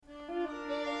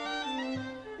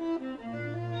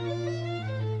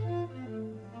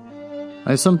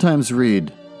I sometimes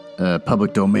read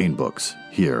public domain books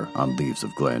here on Leaves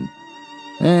of Glen,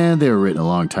 and they were written a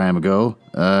long time ago,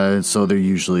 so they're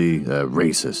usually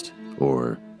racist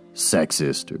or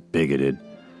sexist or bigoted.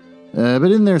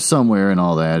 But in there somewhere and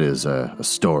all that is a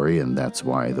story, and that's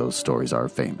why those stories are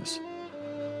famous.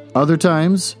 Other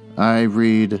times, I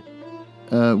read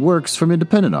works from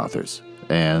independent authors,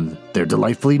 and they're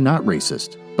delightfully not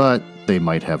racist, but they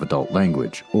might have adult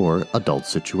language or adult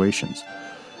situations.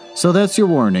 So that's your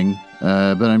warning,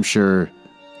 but I'm sure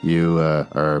you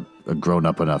are grown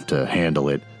up enough to handle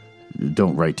it.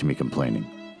 Don't write to me complaining.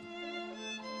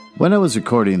 When I was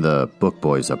recording the Book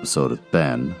Boys episode with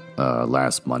Ben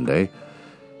last Monday,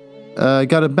 I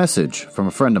got a message from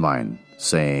a friend of mine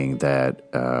saying that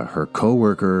her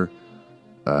coworker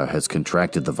has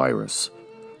contracted the virus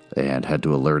and had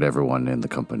to alert everyone in the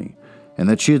company, and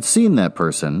that she had seen that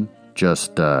person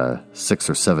just 6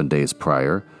 or 7 days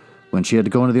prior when she had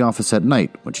to go into the office at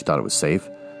night when she thought it was safe,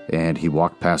 and he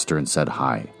walked past her and said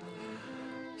hi.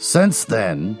 Since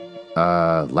then,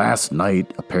 last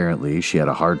night, apparently, she had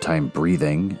a hard time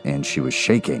breathing and she was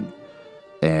shaking.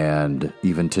 And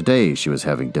even today, she was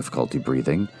having difficulty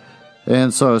breathing.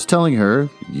 And so I was telling her,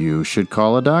 you should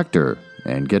call a doctor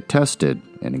and get tested.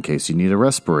 And in case you need a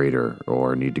respirator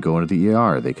or need to go into the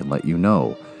ER, they can let you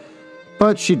know.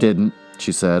 But she didn't.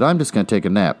 She said, I'm just going to take a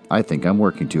nap. I think I'm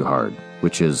working too hard,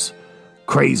 which is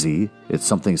crazy. It's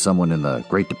something someone in the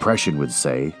Great Depression would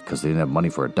say because they didn't have money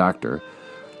for a doctor.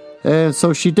 And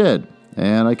so she did.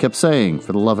 And I kept saying,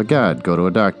 for the love of God, go to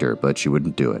a doctor, but she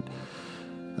wouldn't do it.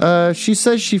 She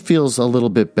says she feels a little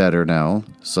bit better now,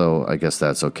 so I guess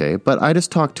that's okay. But I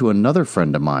just talked to another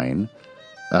friend of mine,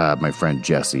 my friend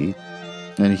Jesse,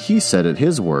 and he said at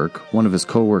his work, one of his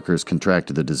coworkers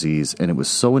contracted the disease, and it was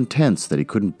so intense that he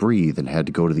couldn't breathe and had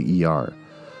to go to the ER.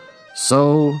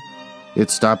 So it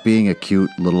stopped being a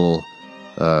cute little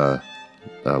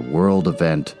world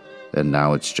event, and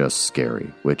now it's just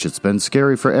scary, which it's been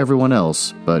scary for everyone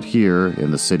else, but here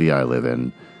in the city I live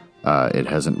in, it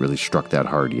hasn't really struck that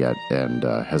hard yet and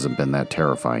hasn't been that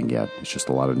terrifying yet. It's just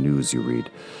a lot of news you read.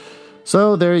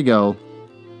 So there you go.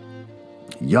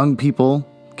 Young people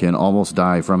can almost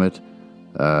die from it.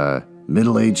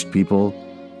 Middle-aged people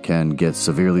can get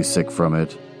severely sick from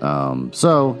it.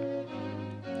 So,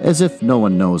 as if no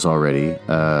one knows already,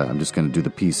 I'm just going to do the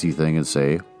PC thing and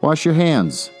say, wash your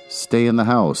hands, stay in the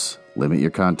house, limit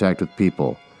your contact with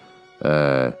people,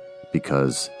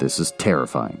 because this is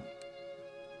terrifying.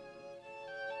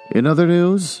 In other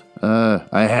news,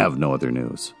 I have no other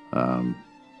news.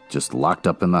 Just locked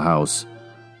up in the house.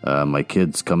 My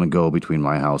kids come and go between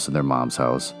my house and their mom's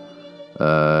house.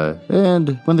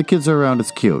 And when the kids are around,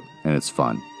 it's cute and it's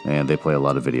fun. And they play a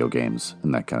lot of video games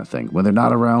and that kind of thing. When they're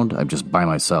not around, I'm just by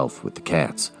myself with the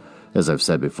cats, as I've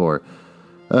said before.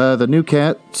 The new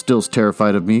cat still's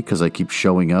terrified of me because I keep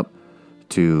showing up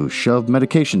to shove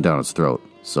medication down its throat.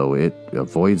 So it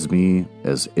avoids me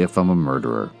as if I'm a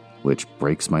murderer, which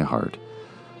breaks my heart.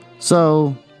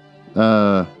 So,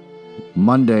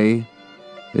 Monday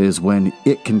is when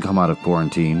it can come out of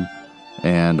quarantine,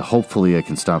 and hopefully I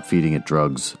can stop feeding it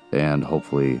drugs, and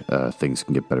hopefully things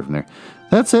can get better from there.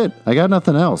 That's it. I got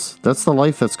nothing else. That's the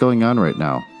life that's going on right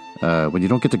now. When you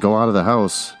don't get to go out of the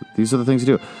house, these are the things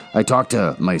you do. I talked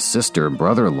to my sister and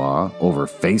brother-in-law over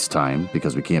FaceTime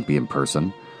because we can't be in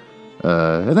person.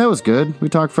 And that was good. We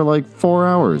talked for like 4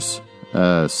 hours.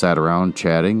 Sat around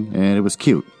chatting, and it was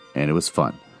cute, and it was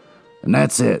fun. And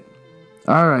that's it.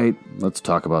 All right, let's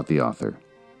talk about the author.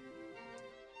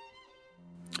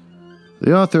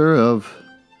 The author of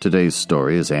today's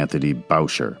story is Anthony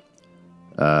Boucher.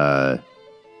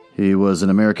 He was an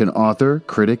American author,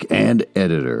 critic, and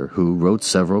editor who wrote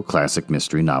several classic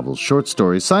mystery novels, short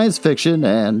stories, science fiction,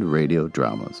 and radio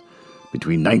dramas.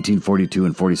 Between 1942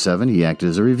 and 47, he acted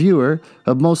as a reviewer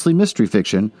of mostly mystery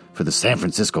fiction for the San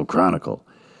Francisco Chronicle.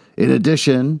 In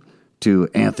addition to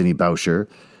Anthony Boucher,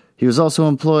 he was also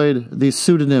employed the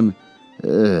pseudonym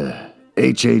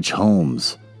H.H.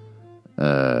 Holmes,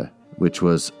 which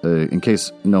was, in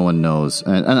case no one knows,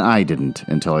 and I didn't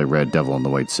until I read Devil in the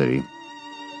White City,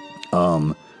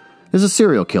 is a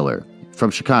serial killer from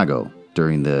Chicago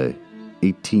during the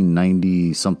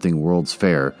 1890-something World's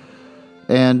Fair.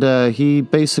 And he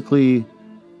basically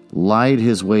lied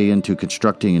his way into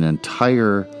constructing an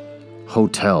entire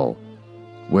hotel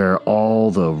where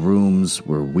all the rooms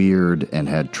were weird and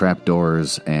had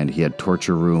trapdoors, and he had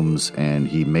torture rooms, and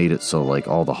he made it so like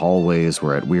all the hallways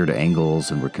were at weird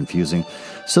angles and were confusing,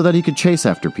 so that he could chase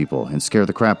after people and scare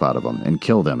the crap out of them and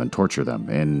kill them and torture them.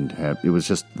 And it was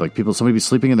just like somebody would be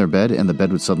sleeping in their bed, and the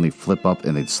bed would suddenly flip up,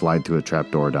 and they'd slide through a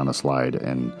trapdoor down a slide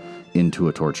and into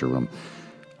a torture room.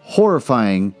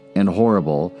 horrifying and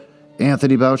horrible,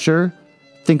 Anthony Boucher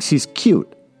thinks he's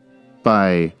cute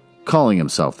by calling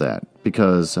himself that.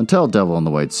 Because until Devil in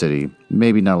the White City,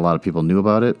 maybe not a lot of people knew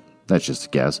about it. That's just a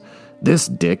guess. This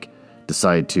dick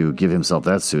decided to give himself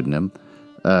that pseudonym.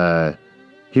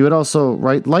 He would also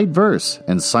write light verse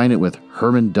and sign it with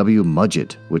Herman W.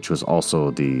 Mudgett, which was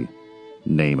also the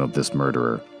name of this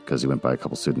murderer, because he went by a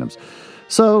couple pseudonyms.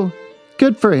 So,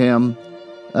 good for him.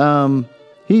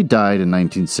 He died in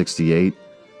 1968,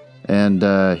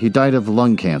 and he died of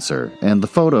lung cancer. And the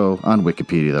photo on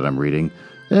Wikipedia that I'm reading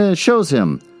shows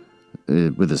him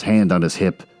with his hand on his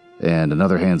hip, and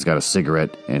another hand's got a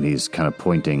cigarette, and he's kind of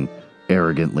pointing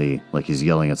arrogantly, like he's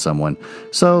yelling at someone.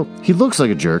 So, he looks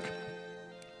like a jerk.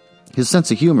 His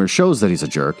sense of humor shows that he's a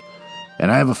jerk,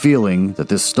 and I have a feeling that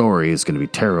this story is going to be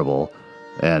terrible,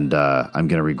 and I'm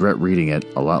going to regret reading it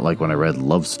a lot like when I read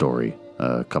Love Story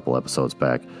a couple episodes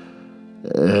back.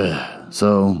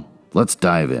 So, let's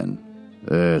dive in.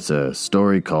 It's a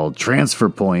story called Transfer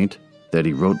Point that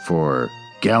he wrote for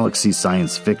Galaxy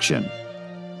Science Fiction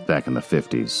back in the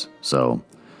 50s. So,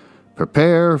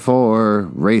 prepare for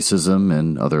racism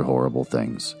and other horrible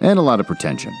things, and a lot of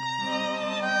pretension.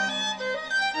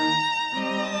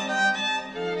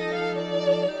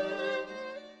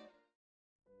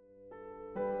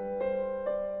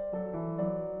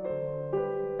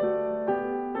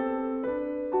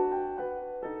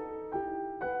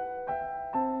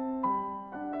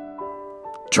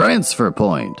 Transfer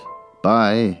Point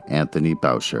by Anthony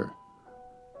Boucher.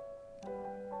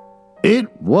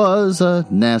 It was a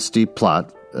nasty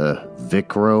plot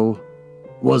Vicro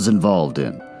was involved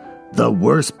in. The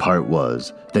worst part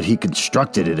was that he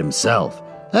constructed it himself.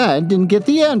 I didn't get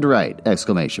the end right!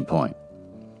 Exclamation point.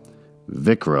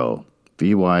 Vicro.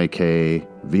 V-Y-K-V-Y-R-K-O.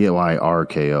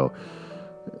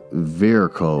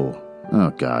 Virco. Oh,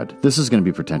 God. This is going to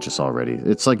be pretentious already.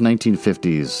 It's like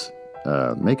 1950s.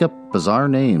 Make up bizarre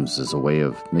names as a way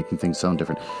of making things sound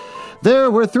different.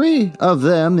 There were 3 of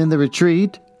them in the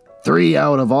retreat. 3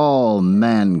 out of all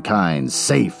mankind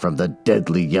safe from the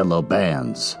deadly yellow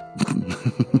bands.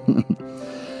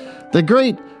 The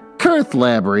great Kurth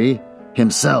Labry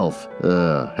himself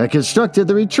had constructed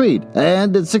the retreat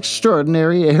and its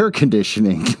extraordinary air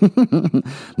conditioning.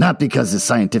 Not because his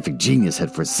scientific genius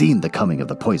had foreseen the coming of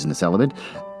the poisonous element,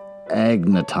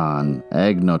 agnoton,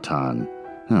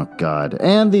 oh God,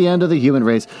 and the end of the human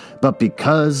race, but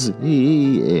because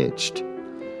he itched.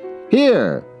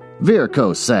 Here,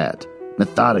 Virco sat,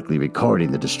 methodically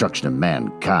recording the destruction of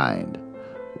mankind.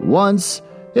 Once,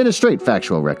 in a straight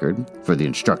factual record, for the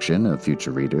instruction of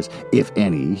future readers, if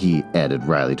any, he added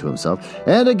wryly to himself,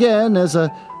 and again as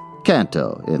a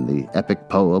canto in the epic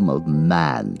poem of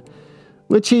Man,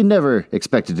 which he never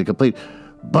expected to complete,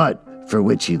 but for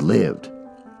which he lived.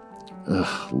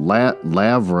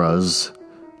 Lavra's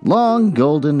long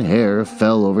golden hair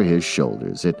fell over his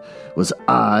shoulders. It was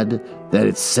odd that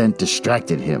its scent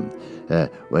distracted him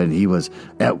when he was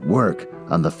at work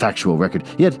on the factual record,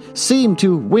 yet seemed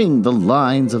to wing the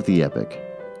lines of the epic.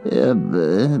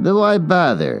 Why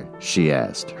bother? She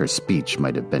asked. Her speech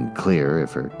might have been clearer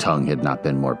if her tongue had not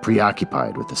been more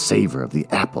preoccupied with the savor of the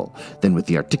apple than with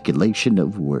the articulation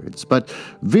of words. But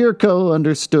Virco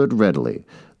understood readily.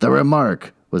 The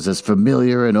remark was as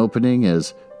familiar an opening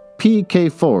as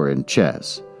PK4 in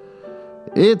chess.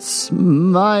 It's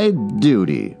my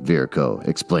duty, Virco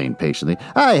explained patiently.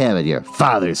 I haven't your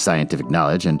father's scientific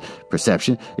knowledge and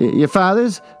perception. Your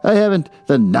father's? I haven't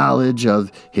the knowledge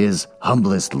of his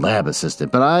humblest lab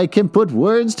assistant, but I can put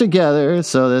words together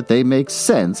so that they make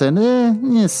sense,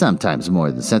 and sometimes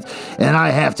more than sense, and I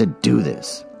have to do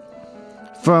this.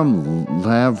 From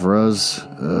Lavra's,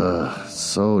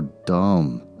 so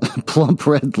dumb, plump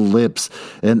red lips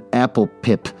and apple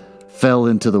pip fell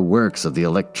into the works of the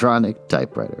electronic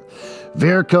typewriter.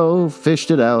 Virco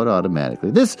fished it out automatically.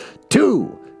 This,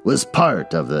 too, was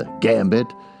part of the gambit,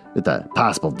 with the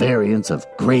possible variants of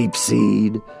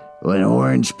grapeseed or an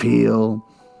orange peel.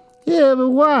 Yeah, but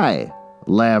why?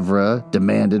 Lavra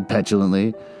demanded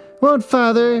petulantly. Won't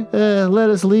Father let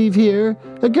us leave here?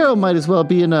 A girl might as well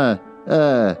be in a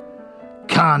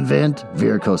convent,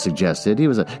 Virco suggested. He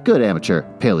was a good amateur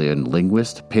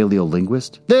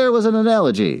paleolinguist. There was an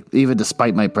analogy. Even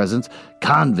despite my presence,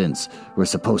 convents were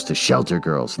supposed to shelter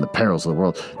girls from the perils of the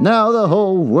world. Now the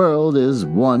whole world is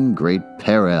one great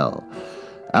peril.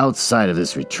 Outside of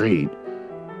this retreat,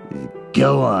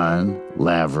 go on,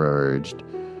 Lavra urged.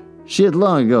 She had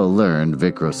long ago learned,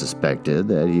 Vicro suspected,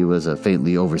 that he was a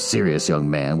faintly over-serious young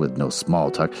man with no small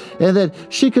talk, and that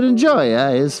she could enjoy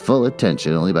his full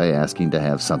attention only by asking to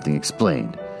have something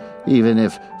explained, even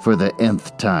if for the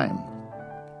nth time.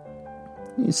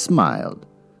 He smiled.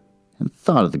 and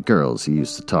thought of the girls he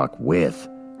used to talk with,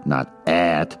 not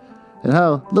at, and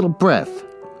how little breath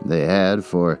they had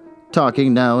for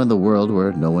talking now in the world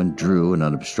where no one drew an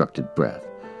unobstructed breath.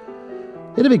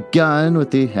 It had begun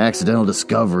with the accidental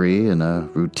discovery and a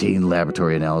routine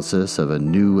laboratory analysis of a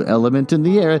new element in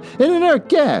the air, an inert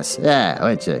gas,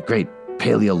 which a great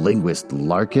paleolinguist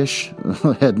Larkish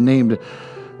had named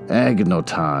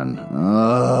agnoton.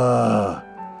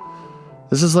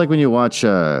 This is like when you watch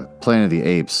Planet of the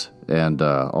Apes and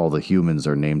all the humans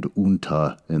are named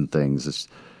Unta and things. It's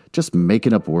just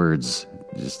making up words,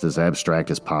 just as abstract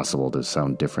as possible to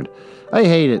sound different. I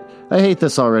hate it. I hate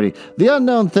this already. The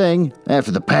unknown thing,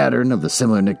 after the pattern of the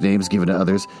similar nicknames given to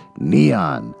others,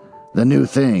 Neon, the new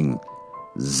thing,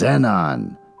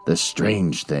 Xenon, the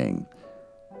strange thing.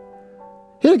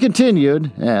 It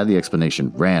continued, the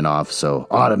explanation ran off so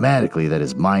automatically that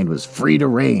his mind was free to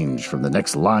range from the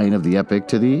next line of the epic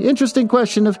to the interesting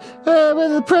question of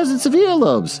whether the presence of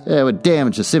earlobes would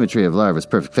damage the symmetry of Larva's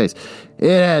perfect face. It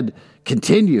had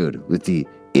continued with the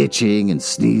itching and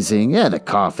sneezing, the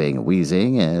coughing and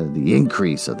wheezing, the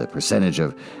increase of the percentage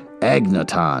of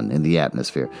agnoton in the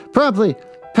atmosphere, promptly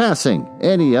passing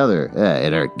any other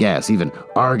inert gas, even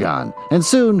argon, and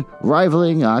soon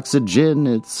rivaling oxygen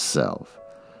itself.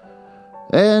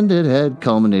 And it had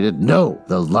culminated, no,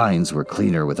 the lines were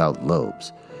cleaner without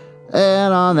lobes.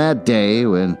 And on that day,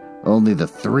 when only the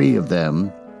three of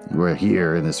them were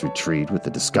here in this retreat with the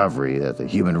discovery that the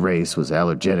human race was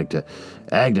allergenic to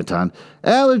agnoton,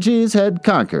 allergies had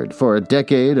conquered for a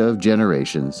decade of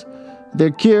generations.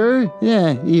 Their cure,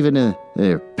 even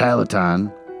their palaton,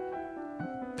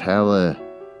 palaton,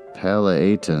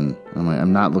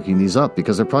 I'm not looking these up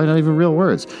because they're probably not even real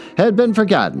words, had been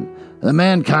forgotten. The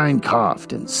mankind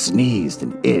coughed and sneezed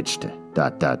and itched, and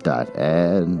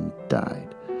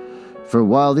died. For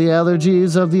while the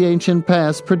allergies of the ancient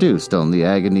past produced only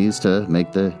agonies to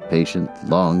make the patient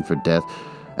long for death,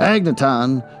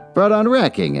 agnoton brought on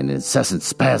racking and incessant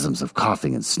spasms of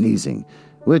coughing and sneezing,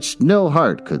 which no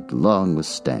heart could long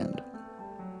withstand.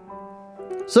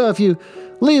 So if you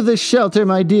leave this shelter,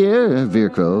 my dear,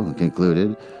 Virkro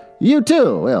concluded, you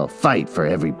too will fight for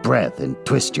every breath and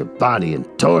twist your body in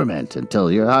torment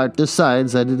until your heart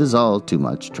decides that it is all too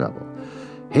much trouble.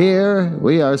 Here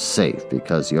we are safe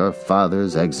because your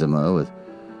father's eczema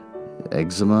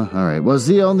was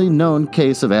the only known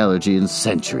case of allergy in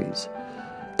centuries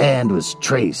and was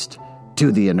traced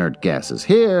to the inert gases.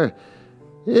 Here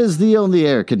is the only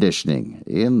air conditioning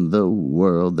in the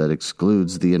world that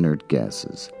excludes the inert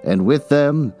gases, and with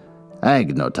them,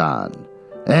 agnoton.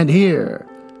 And here,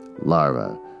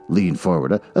 Larva leaned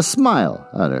forward, a smile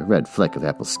on her red fleck of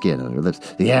apple skin on her lips,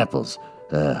 the apples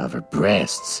of her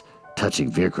breasts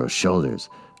touching Virkro's shoulders.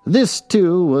 This,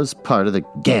 too, was part of the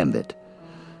gambit.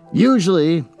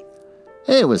 Usually,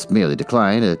 it was merely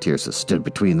decline. Tirsa stood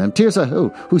between them. Tirsa,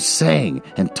 who sang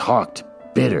and talked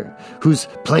bitter, whose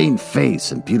plain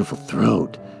face and beautiful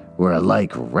throat were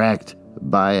alike racked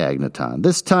by agnoton.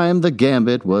 This time, the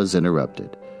gambit was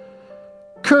interrupted.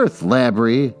 Kurth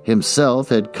Labrie himself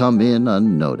had come in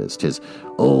unnoticed. His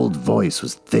old voice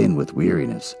was thin with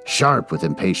weariness, sharp with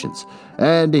impatience.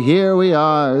 And here we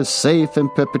are, safe in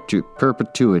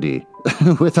perpetuity,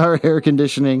 with our air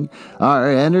conditioning,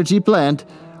 our energy plant,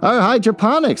 our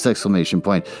hydroponics, !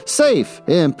 Safe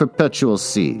in perpetual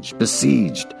siege,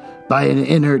 besieged by an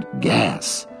inert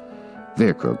gas.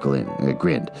 Virkro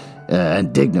grinned.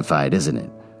 Undignified, isn't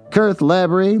it? Kurth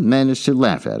Labrie managed to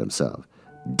laugh at himself.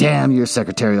 Damn your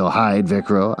secretarial hide,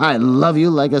 Virkro. I love you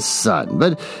like a son,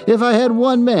 but if I had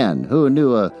one man who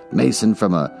knew a mason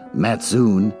from a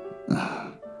Matsoon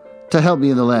to help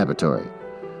me in the laboratory.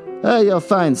 You'll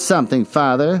find something,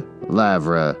 Father,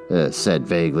 Lavra said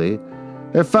vaguely.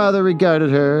 Her father regarded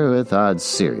her with odd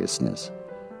seriousness.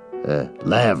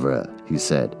 Lavra, he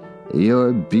said,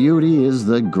 your beauty is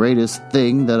the greatest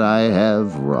thing that I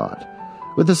have wrought.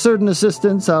 With a certain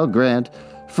assistance, I'll grant,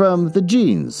 from the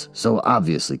genes so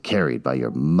obviously carried by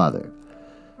your mother.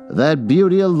 That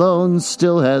beauty alone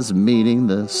still has meaning.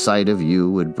 The sight of you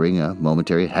would bring a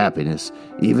momentary happiness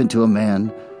even to a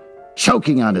man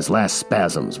choking on his last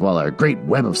spasms while our great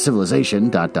web of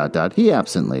civilization, ... He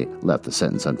absently left the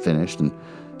sentence unfinished and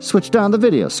switched on the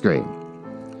video screen.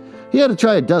 He had to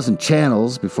try a dozen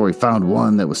channels before he found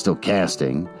one that was still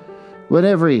casting. When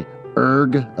every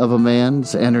erg of a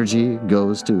man's energy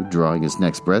goes to drawing his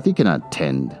next breath, he cannot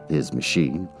tend his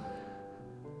machine.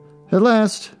 At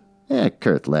last,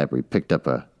 Kurth Labrie picked up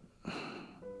a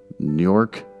New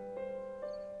York,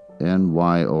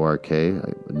 N-Y-O-R-K,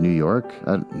 New York?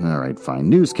 All right, fine,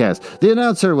 newscast. The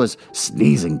announcer was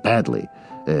sneezing badly.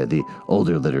 The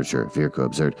older literature, Virkro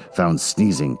observed, found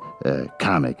sneezing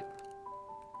comic.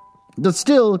 but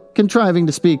still contriving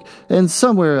to speak, and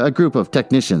somewhere a group of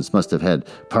technicians must have had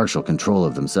partial control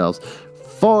of themselves.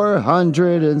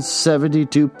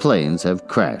 472 planes have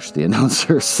crashed, the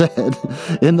announcer said,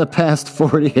 in the past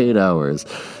 48 hours.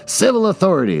 Civil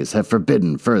authorities have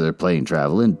forbidden further plane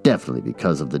travel indefinitely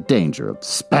because of the danger of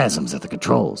spasms at the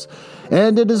controls.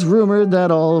 And it is rumored that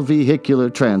all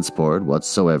vehicular transport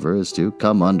whatsoever is to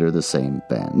come under the same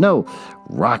ban. No,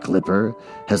 Rocklipper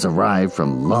has arrived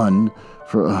from Lund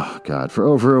for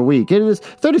over a week. It is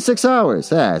 36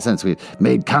 hours since we've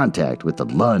made contact with the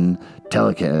Lund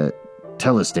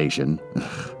telestation.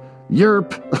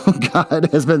 Europe,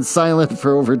 has been silent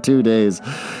for over 2 days.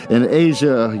 In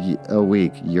Asia, a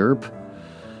week. Europe?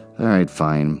 All right,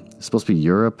 fine. It's supposed to be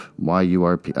Europe.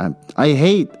 Y-U-R-P. I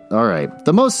hate. All right.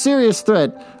 The most serious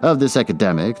threat of this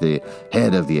epidemic, the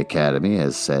head of the academy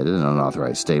has said in an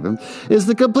unauthorized statement, is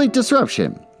the complete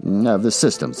disruption of the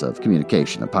systems of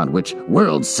communication upon which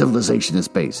world civilization is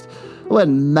based,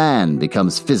 when man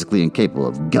becomes physically incapable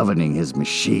of governing his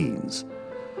machines.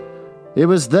 It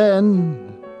was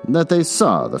then that they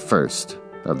saw the first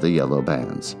of the yellow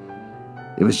bands.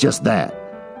 It was just that,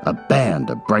 a band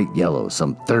of bright yellow,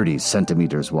 some 30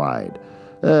 centimeters wide,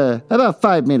 about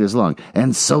 5 meters long,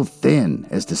 and so thin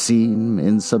as to seem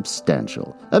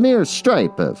insubstantial, a mere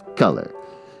stripe of color.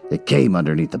 It came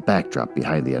underneath the backdrop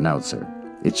behind the announcer.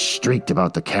 It streaked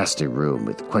about the casting room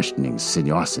with questioning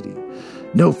sinuosity.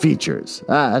 No features,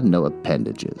 no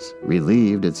appendages,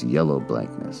 relieved its yellow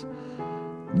blankness.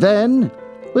 Then,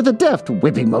 with a deft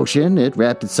whipping motion, it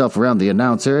wrapped itself around the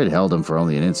announcer. It held him for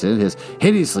only an instant. His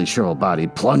hideously shriveled body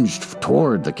plunged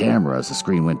toward the camera as the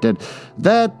screen went dead.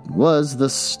 That was the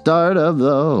start of the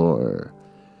horror.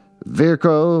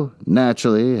 Virkro,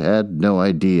 naturally, had no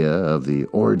idea of the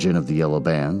origin of the yellow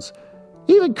bands.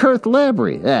 Even Kurth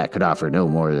Labry could offer no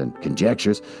more than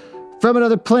conjectures. From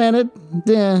another planet,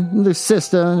 the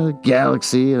system, the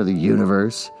galaxy, or the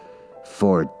universe.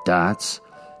 4 dots.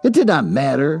 It did not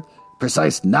matter.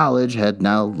 Precise knowledge had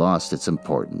now lost its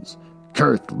importance.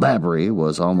 Kurth Labry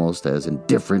was almost as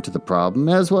indifferent to the problem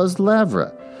as was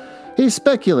Lavra. He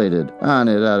speculated on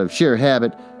it out of sheer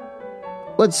habit.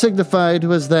 What signified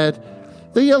was that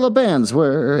the yellow bands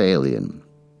were alien,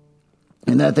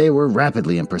 and that they were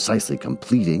rapidly and precisely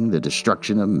completing the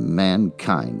destruction of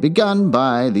mankind, begun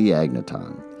by the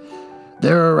Agnaton.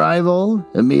 Their arrival,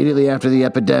 immediately after the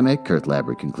epidemic, Kurth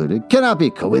Labry concluded, cannot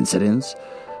be coincidence.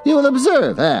 You will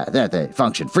observe that they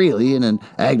function freely in an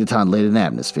Agnaton-laden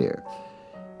atmosphere.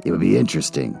 It would be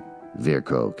interesting,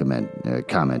 Virkro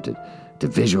commented, to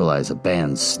visualize a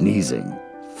band sneezing.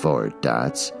 4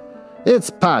 dots.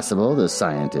 It's possible, the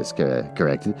scientist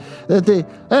corrected, that the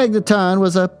Agnaton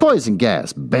was a poison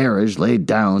gas barrage laid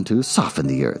down to soften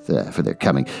the earth for their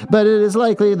coming, but it is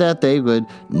likely that they would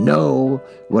know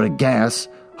what a gas,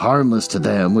 harmless to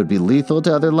them, would be lethal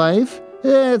to other life.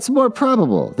 It's more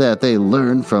probable that they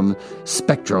learned from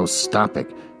spectroscopic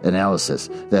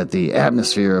analysis that the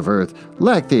atmosphere of Earth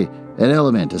lacked an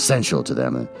element essential to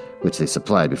them, which they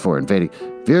supplied before invading.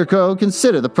 Virkro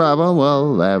considered the problem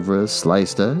while Lavra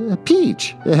sliced a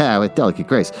peach with delicate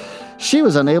grace. She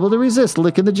was unable to resist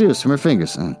licking the juice from her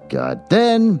fingers. Oh, God.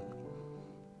 Then,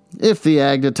 if the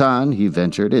Agnaton, he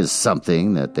ventured, is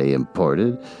something that they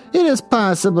imported, it is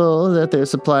possible that their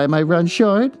supply might run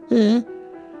short.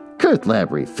 Kurth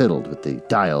Labry fiddled with the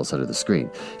dials under the screen.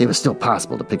 It was still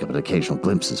possible to pick up occasional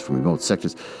glimpses from remote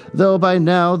sectors, though by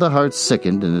now the heart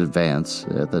sickened in advance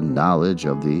at the knowledge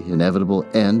of the inevitable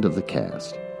end of the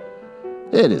cast.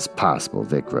 It is possible,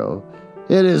 Virkro.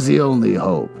 It is the only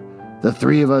hope. The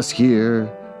 3 of us here,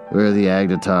 where the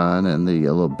Agnaton and the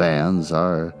yellow bands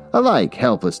are alike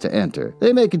helpless to enter.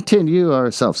 They may continue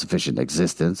our self-sufficient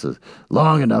existence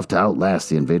long enough to outlast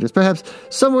the invaders. Perhaps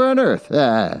somewhere on Earth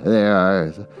there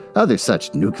are other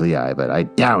such nuclei, but I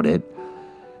doubt it.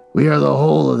 We are the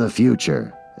whole of the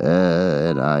future,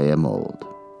 and I am old.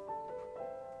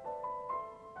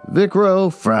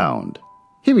 Virkro frowned.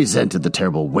 He resented the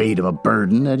terrible weight of a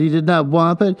burden that he did not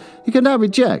want, but he could not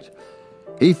reject.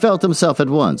 He felt himself at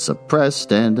once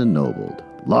oppressed and ennobled.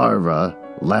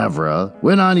 Lavra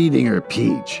went on eating her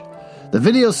peach. The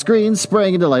video screen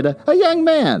sprang into light. A young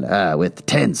man with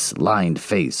tense, lined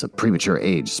face of premature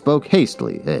age spoke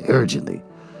hastily, urgently.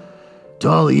 To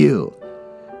all of you,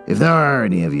 if there are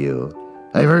any of you,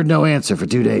 I've heard no answer for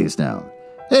 2 days now.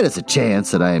 It is a chance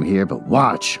that I am here, but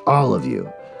watch, all of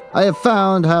you. I have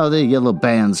found how the yellow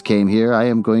bands came here. I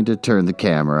am going to turn the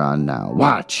camera on now.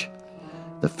 Watch.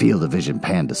 The field of vision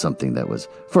panned to something that was,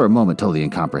 for a moment, totally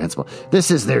incomprehensible.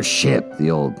 This is their ship, the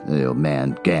old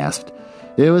man gasped.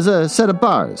 It was a set of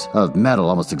bars of metal,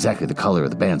 almost exactly the color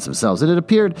of the bands themselves, and it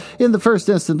appeared in the first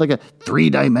instant like a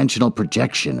three-dimensional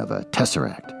projection of a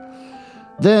tesseract.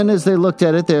 Then, as they looked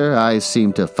at it, their eyes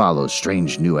seemed to follow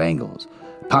strange new angles.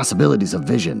 Possibilities of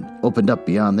vision opened up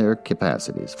beyond their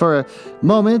capacities. For a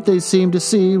moment, they seemed to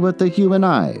see what the human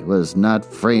eye was not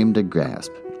framed to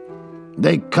grasp.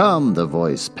 "They come," the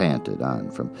voice panted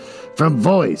on. From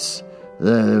voice,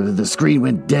 the screen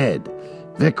went dead.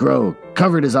 Vicro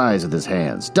covered his eyes with his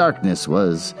hands. Darkness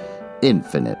was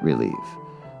infinite relief.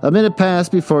 A minute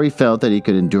passed before he felt that he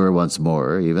could endure once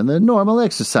more even the normal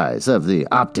exercise of the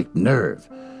optic nerve.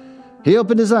 He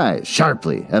opened his eyes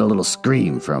sharply at a little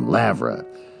scream from Lavra.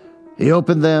 He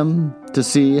opened them to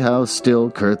see how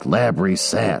still Kurt Labrie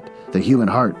sat. The human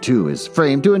heart, too, is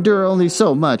framed to endure only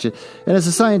so much, and as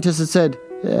the scientist had said,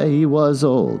 he was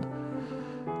old.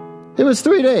 It was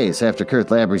 3 days after Kurt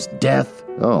Labrie's death,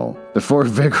 before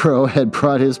Vicro had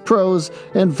brought his prose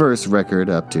and verse record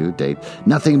up to date.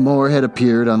 Nothing more had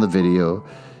appeared on the video.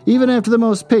 Even after the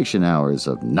most patient hours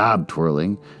of knob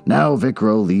twirling, now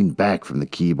Vicro leaned back from the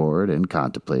keyboard and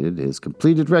contemplated his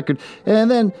completed record, and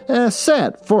then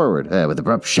sat forward with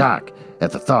abrupt shock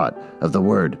at the thought of the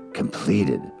word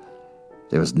completed.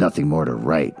 There was nothing more to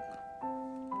write.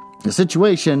 The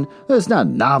situation was not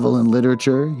novel in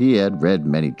literature. He had read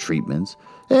many treatments,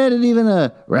 and even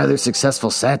a rather successful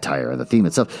satire on the theme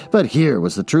itself, but here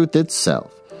was the truth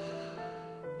itself.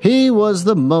 He was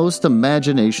the most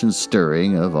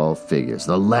imagination-stirring of all figures,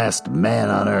 the last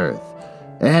man on earth,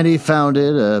 and he found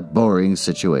it a boring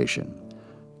situation.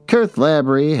 Kurt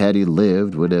Labrie, had he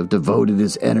lived, would have devoted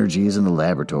his energies in the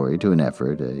laboratory to an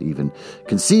effort, even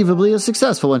conceivably a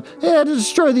successful one, to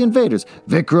destroy the invaders.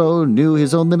 Vicro knew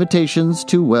his own limitations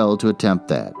too well to attempt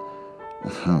that.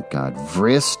 Oh, God,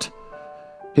 Vrist,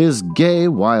 his gay,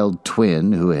 wild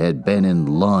twin who had been in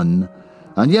Lun,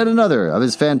 on yet another of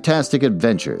his fantastic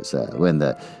adventures, when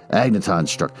the Agneton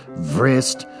struck,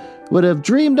 Vrist would have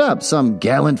dreamed up some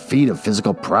gallant feat of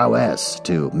physical prowess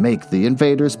to make the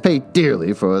invaders pay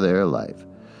dearly for their life.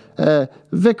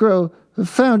 Vicro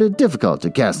found it difficult to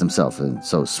cast himself in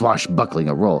so swashbuckling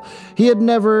a role. He had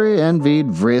never envied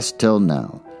Vrist till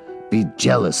now. Be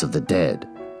jealous of the dead.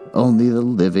 Only the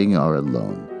living are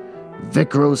alone.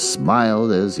 Vicro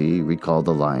smiled as he recalled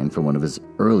the line from one of his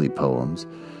early poems.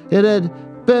 It had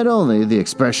been only the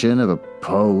expression of a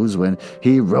pose when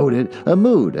he wrote it, a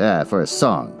mood for a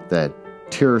song that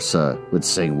Tirsa would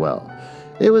sing well.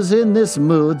 It was in this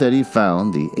mood that he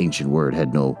found the ancient word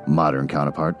had no modern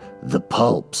counterpart, the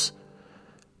pulps.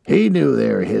 He knew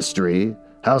their history,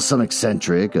 how some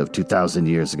eccentric of 2,000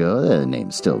 years ago, the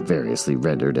name still variously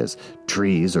rendered as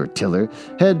trees or tiller,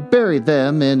 had buried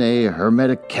them in a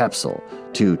hermetic capsule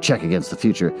to check against the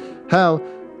future, how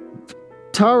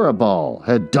Tarabal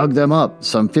had dug them up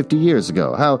some 50 years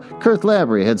ago, how Kurt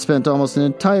Labrie had spent almost an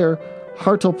entire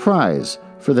Hartel Prize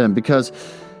for them because,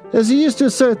 as he used to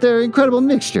assert, their incredible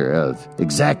mixture of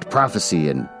exact prophecy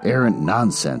and errant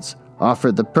nonsense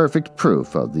offered the perfect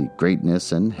proof of the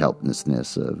greatness and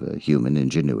helplessness of human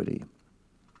ingenuity.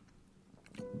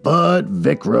 But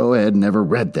Vicro had never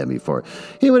read them before.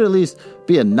 He would at least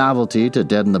be a novelty to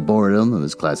deaden the boredom of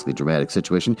his classically dramatic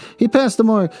situation. He passed a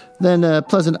more than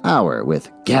pleasant hour with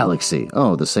Galaxy,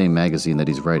 the same magazine that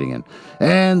he's writing in,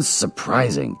 and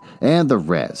Surprising, and the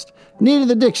rest. Needed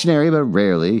the dictionary, but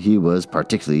rarely. He was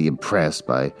particularly impressed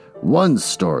by one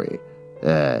story,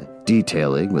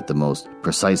 detailing with the most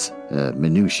precise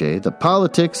minutiae the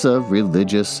politics of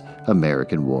religious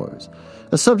American wars,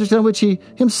 a subject on which he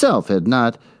himself had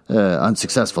not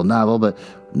unsuccessful novel, but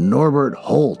Norbert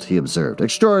Holt, he observed.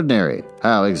 Extraordinary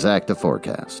how exact a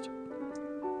forecast.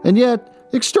 And yet,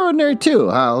 extraordinary too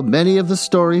how many of the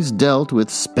stories dealt with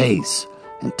space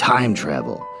and time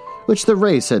travel, which the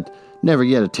race had never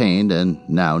yet attained and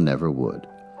now never would.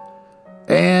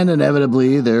 And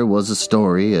inevitably there was a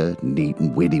story, a neat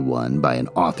and witty one, by an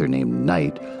author named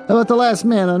Knight, about the last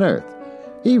man on Earth.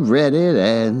 He read it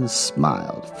and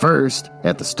smiled, first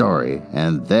at the story,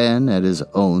 and then at his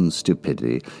own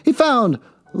stupidity. He found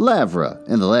Lavra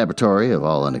in the laboratory, of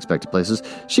all unexpected places.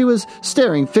 She was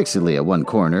staring fixedly at one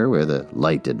corner where the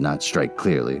light did not strike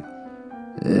clearly.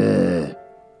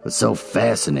 What's so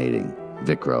fascinating?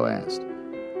 Vicro asked.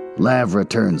 Lavra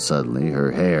turned suddenly,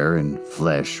 her hair and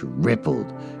flesh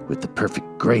rippled with the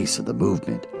perfect grace of the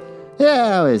movement.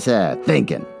 I was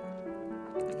thinking.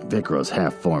 Vicro's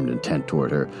half-formed intent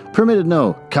toward her permitted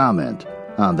no comment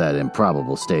on that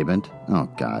improbable statement. Oh,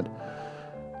 God.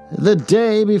 The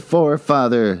day before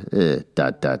Father...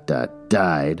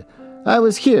 died, I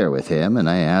was here with him, and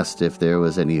I asked if there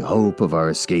was any hope of our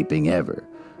escaping ever.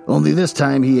 Only this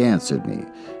time he answered me.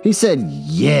 He said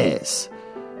yes.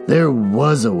 There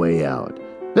was a way out,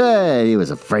 but he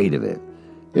was afraid of it.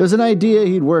 It was an idea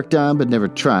he'd worked on but never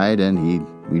tried, and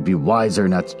we'd be wiser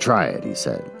not to try it, he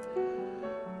said.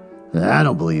 I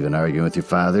don't believe in arguing with your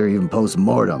father, even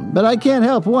post-mortem, but I can't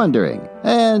help wondering.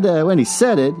 And when he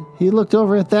said it, he looked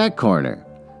over at that corner.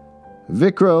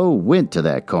 Vikro went to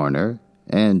that corner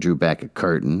and drew back a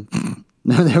curtain.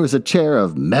 There was a chair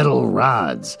of metal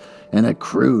rods and a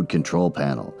crude control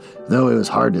panel. Though it was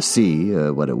hard to see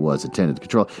what it was intended to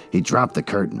control, he dropped the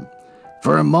curtain.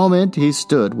 For a moment, he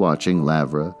stood watching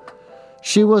Lavra.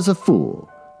 She was a fool.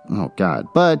 Oh, God,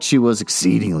 but she was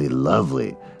exceedingly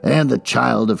lovely, and the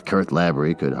child of Kurt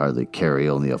Labrey could hardly carry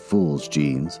only a fool's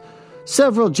genes.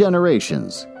 Several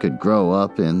generations could grow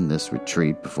up in this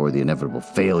retreat before the inevitable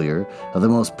failure of the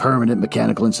most permanent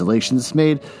mechanical installations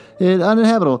made it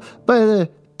uninhabitable. By the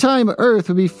time Earth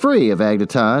would be free of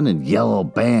Agnaton and yellow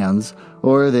bands,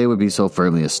 or they would be so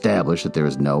firmly established that there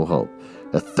was no hope.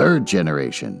 A third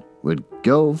generation would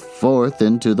go forth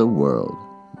into the world,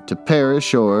 to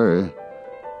perish or... ...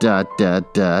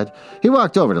 He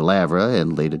walked over to Lavra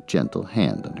and laid a gentle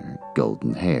hand on her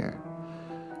golden hair.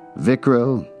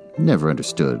 Vikro never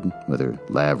understood whether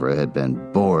Lavra had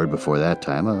been bored before that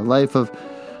time. A life of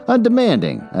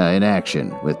undemanding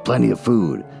inaction with plenty of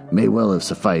food may well have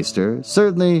sufficed her.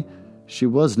 Certainly, she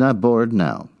was not bored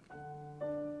now.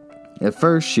 At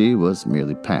first, she was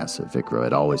merely passive. Vikro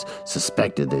had always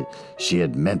suspected that she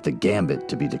had meant the gambit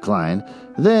to be declined.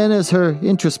 Then, as her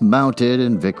interest mounted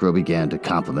and Vikro began to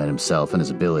compliment himself and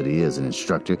his ability as an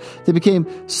instructor, they became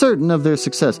certain of their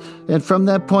success. And from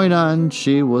that point on,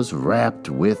 she was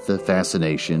wrapped with the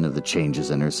fascination of the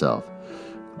changes in herself.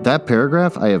 That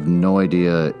paragraph, I have no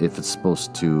idea if it's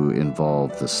supposed to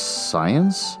involve the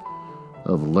science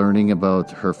of learning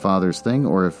about her father's thing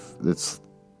or if it's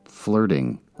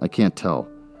flirting. I can't tell.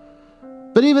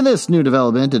 But even this new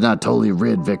development did not totally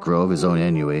rid Vikro of his own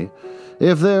ennui.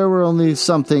 If there were only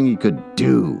something he could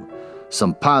do,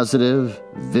 some positive,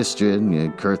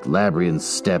 Vistran, Kurt Labrian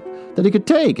step that he could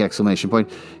take, !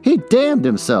 He damned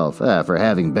himself for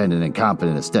having been an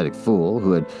incompetent aesthetic fool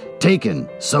who had taken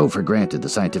so for granted the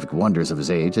scientific wonders of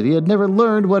his age that he had never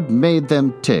learned what made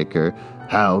them tick or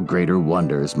how greater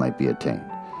wonders might be attained.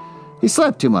 He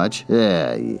slept too much,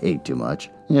 he ate too much,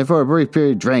 and for a brief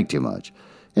period drank too much,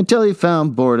 until he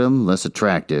found boredom less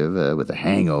attractive with a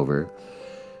hangover.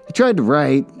 He tried to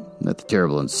write, but the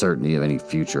terrible uncertainty of any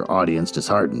future audience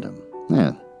disheartened him.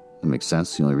 That makes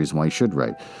sense, the only reason why he should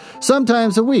write.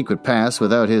 Sometimes a week would pass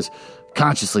without his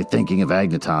consciously thinking of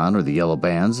Agnaton or the yellow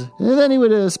bands, and then he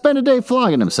would spend a day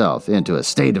flogging himself into a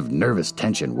state of nervous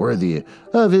tension worthy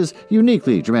of his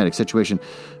uniquely dramatic situation.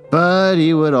 But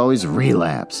he would always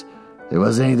relapse. There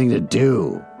wasn't anything to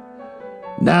do.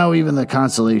 Now even the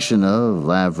consolation of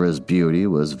Lavra's beauty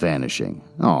was vanishing.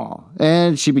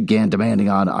 And she began demanding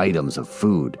odd items of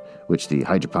food, which the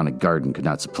hydroponic garden could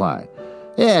not supply.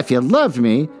 If you loved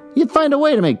me, you'd find a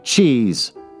way to make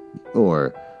cheese.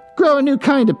 Or grow a new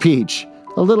kind of peach,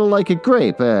 a little like a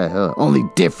grape, only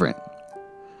different.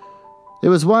 It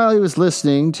was while he was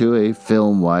listening to a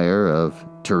film wire of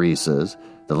Teresa's,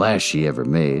 the last she ever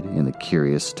made, in the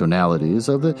curious tonalities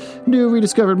of the new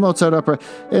rediscovered Mozart opera,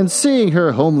 and seeing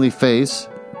her homely face,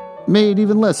 made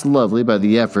even less lovely by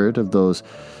the effort of those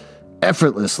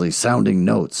effortlessly sounding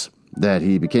notes, that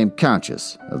he became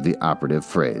conscious of the operative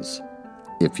phrase,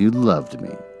 "If you loved me."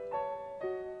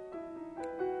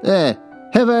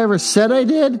 Have I ever said I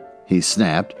did? He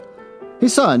snapped. He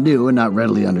saw a new and not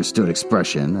readily understood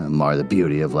expression mar the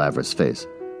beauty of Lavra's face.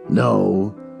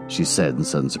 "No," she said in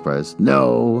sudden surprise.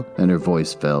 "No," and her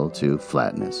voice fell to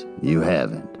flatness. "You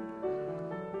haven't."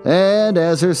 And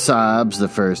as her sobs, the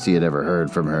first he had ever heard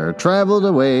from her, traveled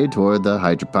away toward the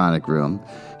hydroponic room,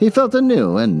 he felt a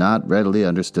new and not readily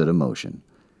understood emotion.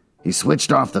 He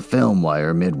switched off the film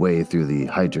wire midway through the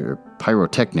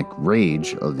pyrotechnic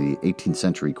rage of the 18th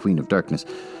century Queen of Darkness.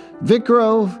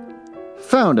 Vikro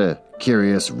found a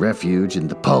curious refuge in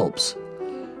the pulps.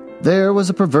 There was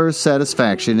a perverse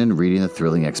satisfaction in reading the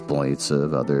thrilling exploits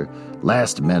of other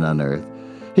last men on Earth.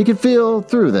 He could feel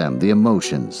through them the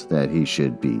emotions that he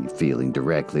should be feeling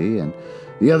directly, and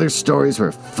the other stories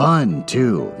were fun,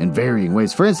 too, in varying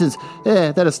ways. For instance,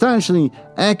 that astonishingly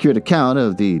accurate account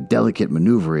of the delicate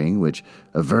maneuvering which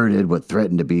averted what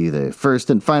threatened to be the first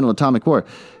and final atomic war.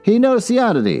 He noticed the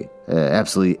oddity.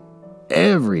 Absolutely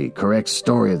every correct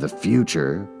story of the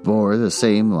future bore the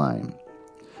same line.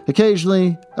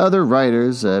 Occasionally, other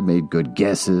writers made good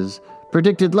guesses,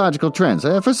 predicted logical trends,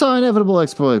 foresaw inevitable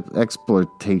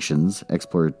exploitations.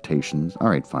 All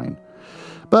right, fine.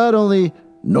 But only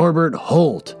Norbert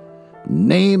Holt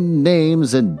named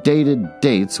names and dated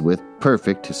dates with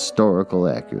perfect historical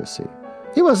accuracy.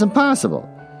 It wasn't possible.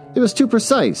 It was too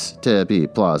precise to be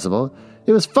plausible.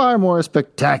 It was far more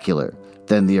spectacular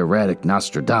than the erratic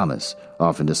Nostradamus,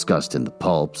 often discussed in the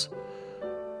pulps.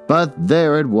 But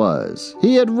there it was.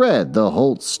 He had read the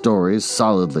Holt stories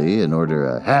solidly in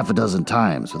order half a dozen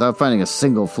times without finding a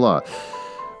single flaw.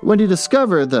 When he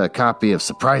discovered the copy of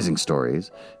Surprising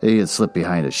Stories he had slipped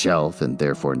behind a shelf and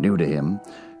therefore new to him,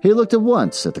 he looked at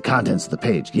once at the contents of the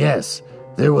page. Yes,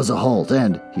 there was a Holt,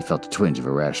 and he felt a twinge of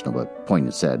irrational but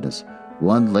poignant sadness,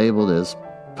 one labeled as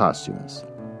posthumous.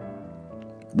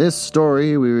 This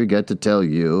story we regret to tell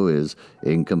you is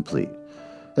incomplete.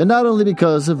 And not only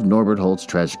because of Norbert Holt's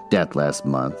tragic death last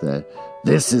month,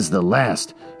 this is the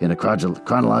last in a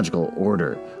chronological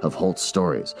order of Holt's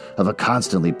stories, of a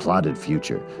constantly plotted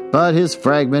future. But his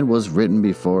fragment was written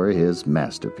before his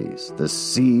masterpiece, The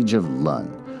Siege of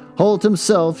Lund. Holt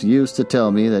himself used to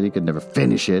tell me that he could never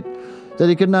finish it, that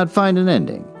he could not find an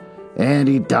ending. And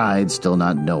he died still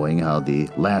not knowing how the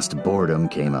last boredom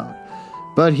came out.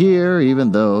 But here,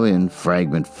 even though in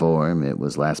fragment form, it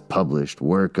was last published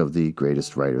work of the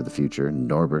greatest writer of the future,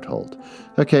 Norbert Holt.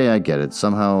 Okay, I get it.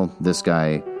 Somehow this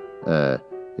guy,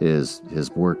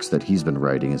 his works that he's been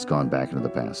writing has gone back into the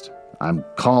past. I'm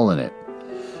calling it.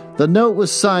 The note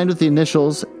was signed with the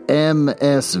initials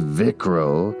M.S.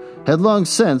 Vicrow, had long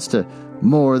since to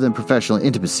more than professional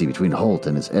intimacy between Holt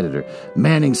and his editor,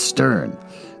 Manning Stern.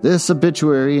 This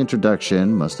obituary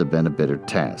introduction must have been a bitter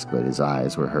task, but his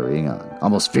eyes were hurrying on,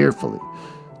 almost fearfully,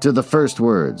 to the first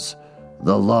words,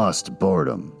 the lost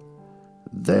boredom.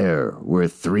 There were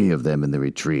 3 of them in the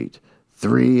retreat,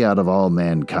 3 out of all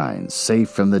mankind,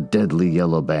 safe from the deadly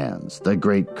yellow bands the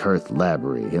great Kurth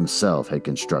Laborie himself had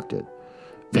constructed.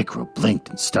 Vicrow blinked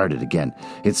and started again.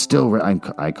 It still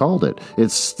I called it. It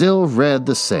still read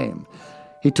the same.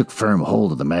 He took firm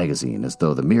hold of the magazine as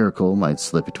though the miracle might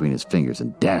slip between his fingers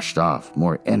and dashed off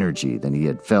more energy than he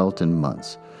had felt in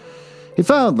months. He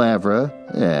found Lavra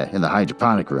in the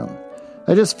hydroponic room.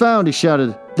 I just found, he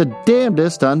shouted, the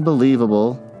damnedest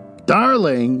unbelievable.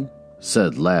 Darling,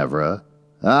 said Lavra,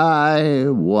 I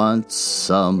want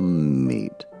some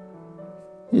meat.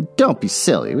 Don't be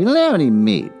silly. We don't have any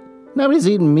meat. Nobody's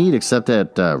eaten meat except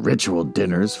at ritual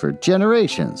dinners for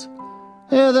generations.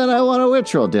 Then I want a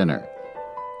ritual dinner.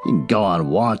 You can go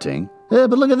on wanting. But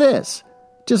look at this.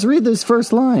 Just read these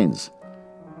first lines.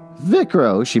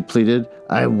 Vicrow, she pleaded,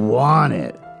 I want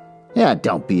it. Yeah,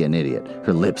 don't be an idiot.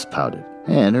 Her lips pouted,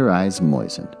 and her eyes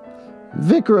moistened.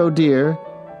 Vicrow, dear,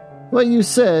 what you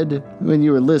said when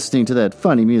you were listening to that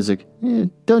funny music,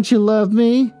 don't you love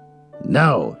me?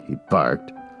 No, he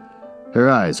barked. Her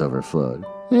eyes overflowed.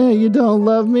 You don't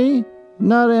love me?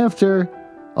 Not after...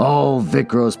 Oh,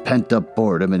 Vicrow's pent-up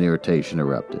boredom and irritation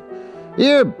erupted.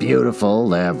 You're beautiful,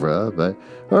 Lavra,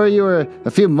 or you were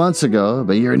a few months ago,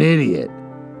 but you're an idiot.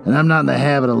 And I'm not in the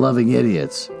habit of loving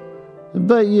idiots.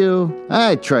 But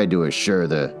I tried to assure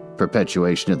the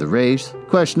perpetuation of the race,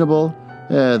 questionable,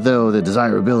 though the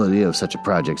desirability of such a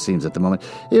project seems at the moment.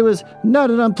 It was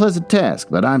not an unpleasant task,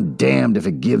 but I'm damned if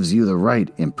it gives you the right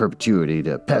in perpetuity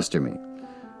to pester me.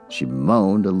 She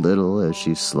moaned a little as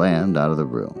she slammed out of the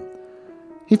room.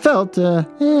 He felt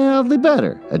oddly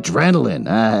better. Adrenaline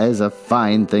is a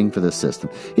fine thing for the system.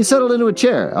 He settled into a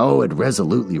chair. Oh, it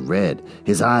resolutely read,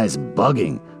 his eyes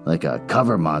bugging like a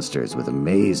cover monster's with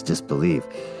amazed disbelief.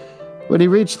 When he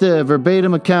reached the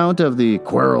verbatim account of the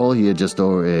quarrel he had just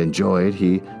enjoyed,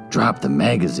 he dropped the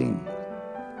magazine.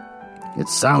 It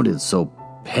sounded so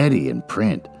petty in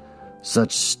print.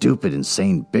 Such stupid,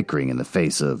 insane bickering in the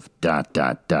face of ...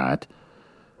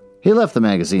 He left the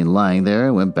magazine lying there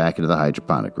and went back into the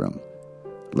hydroponic room.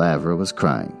 Lavra was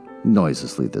crying,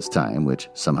 noiselessly this time, which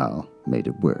somehow made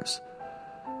it worse.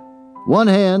 One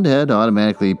hand had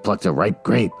automatically plucked a ripe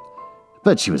grape,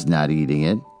 but she was not eating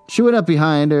it. He went up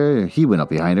behind her,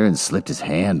 and slipped his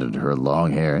hand under her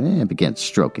long hair and began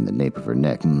stroking the nape of her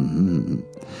neck.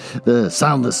 The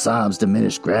soundless sobs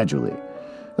diminished gradually.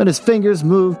 When his fingers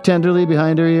moved tenderly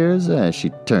behind her ears, she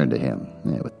turned to him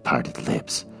with parted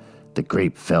lips. The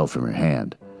grape fell from her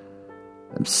hand.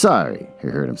 I'm sorry, he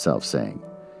heard himself saying.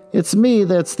 It's me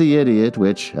that's the idiot,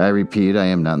 which, I repeat, I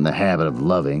am not in the habit of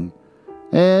loving.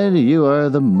 And you are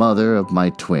the mother of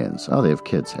my twins. Oh, they have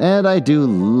kids. And I do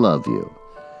love you.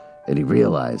 And he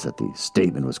realized that the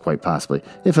statement was quite possibly,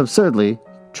 if absurdly,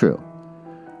 true.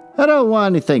 I don't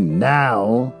want anything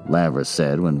now, Lavra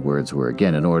said when words were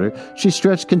again in order. She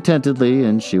stretched contentedly,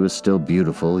 and she was still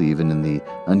beautiful, even in the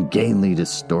ungainly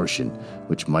distortion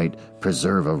which might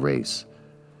preserve a race.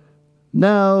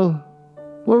 Now,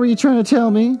 what were you trying to tell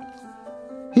me?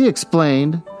 He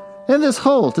explained. And this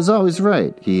Holt is always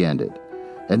right, he ended.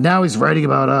 And now he's writing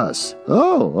about us.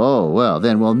 Oh, well,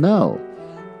 then we'll know.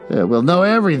 We'll know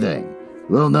everything.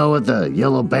 We'll know what the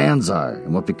yellow bands are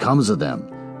and what becomes of them.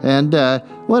 And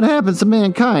what happens to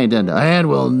mankind. And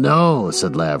we'll know,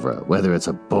 said Lavra, whether it's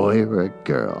a boy or a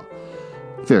girl.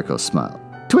 Virko smiled.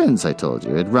 Twins, I told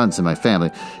you. It runs in my family.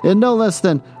 In no less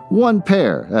than one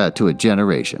pair to a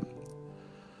generation.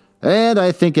 And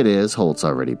I think it is. Holt's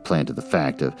already planted the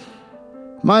fact of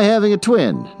my having a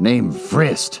twin named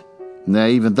Vrist. Now,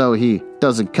 even though he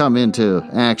doesn't come into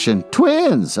action,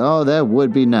 twins! Oh, that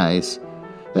would be nice.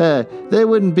 They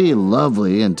wouldn't be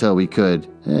lovely until we could.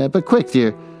 But quick,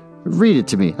 dear, read it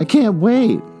to me. I can't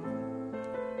wait.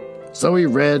 So he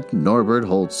read Norbert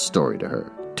Holt's story to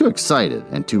her, too excited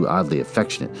and too oddly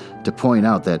affectionate to point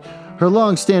out that her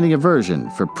long-standing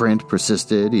aversion for print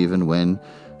persisted even when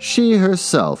she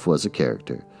herself was a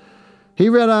character. He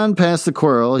read on past the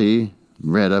quarrel. He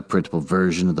read a printable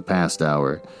version of the past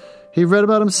hour. He read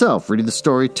about himself, reading the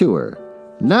story to her.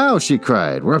 Now, she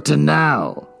cried, we're up to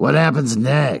now. What happens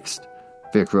next?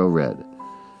 Vikro read.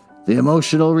 The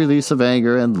emotional release of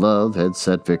anger and love had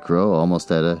set Vikro almost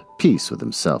at a peace with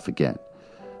himself again.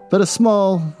 But a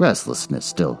small restlessness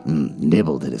still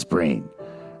nibbled at his brain.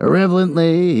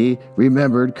 Irrelevantly, he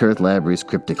remembered Kurt Labrie's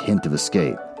cryptic hint of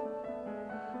escape.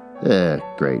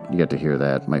 Great, you got to hear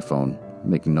that, my phone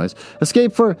making noise.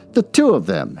 Escape for the two of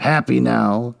them, happy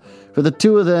now. For the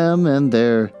two of them, and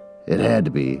it had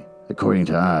to be, according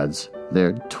to odds,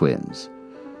 they're twins.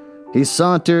 He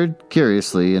sauntered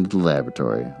curiously into the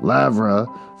laboratory, Lavra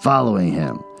following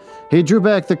him. He drew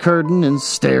back the curtain and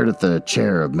stared at the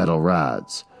chair of metal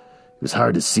rods. It was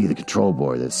hard to see the control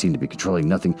board that seemed to be controlling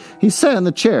nothing. He sat in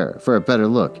the chair for a better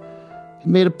look. He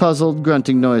made a puzzled,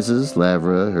 grunting noises.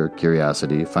 Lavra, her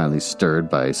curiosity finally stirred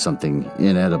by something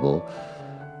inedible,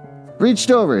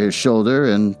 reached over his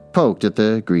shoulder and poked at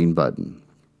the green button.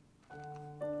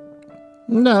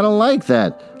 No, I don't like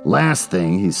that last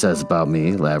thing he says about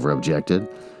me, Lavra objected.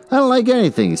 I don't like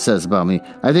anything he says about me.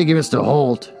 I think Mr.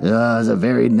 Holt is a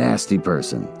very nasty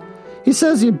person. He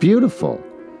says you're beautiful.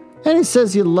 And he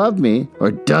says you love me,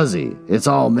 or does he? It's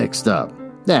all mixed up.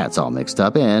 That's all mixed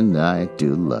up, and I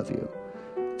do love you.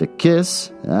 The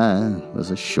kiss was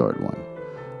a short one.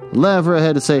 Lavra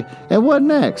had to say, and what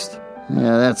next?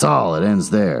 Yeah, that's all. It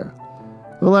ends there.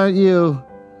 Well, aren't you?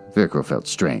 Vikro felt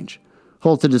strange.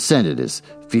 Holt had descended his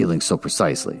feelings so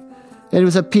precisely. And he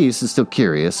was at peace and still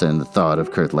curious, and the thought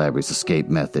of Kurt Labrie's escape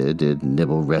method did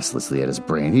nibble restlessly at his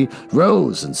brain. He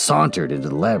rose and sauntered into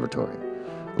the laboratory.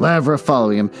 Lavra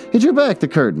following him, he drew back the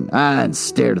curtain and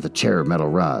stared at the chair of metal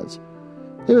rods.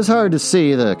 It was hard to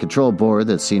see the control board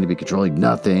that seemed to be controlling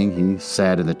nothing. He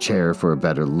sat in the chair for a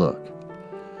better look.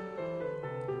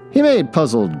 He made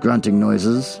puzzled grunting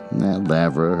noises, and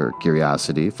Lavra, her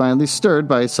curiosity, finally stirred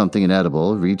by something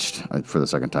inedible, reached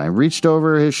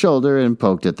over his shoulder and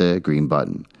poked at the green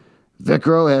button.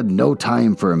 Vikro had no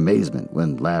time for amazement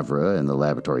when Lavra and the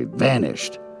laboratory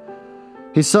vanished.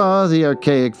 He saw the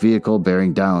archaic vehicle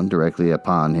bearing down directly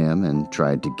upon him and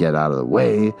tried to get out of the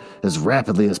way as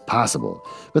rapidly as possible,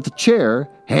 but the chair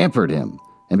hampered him,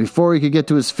 and before he could get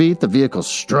to his feet, the vehicle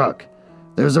struck.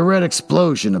 There was a red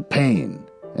explosion of pain,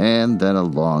 and then a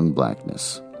long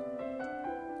blackness.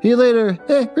 He later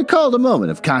recalled a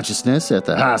moment of consciousness at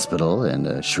the hospital and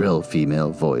a shrill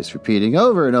female voice repeating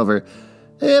over and over,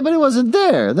 but he wasn't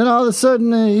there. Then all of a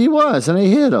sudden he was, and I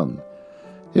hit him.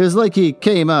 It was like he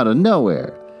came out of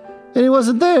nowhere, and he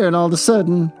wasn't there, and all of a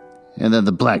sudden, and then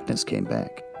the blackness came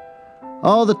back.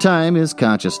 All the time, his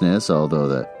consciousness, although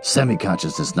the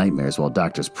semi-consciousness nightmares while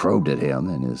doctors probed at him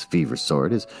and his fever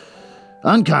soared, his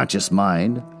unconscious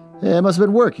mind must have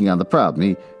been working on the problem.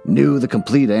 He knew the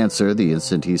complete answer the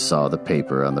instant he saw the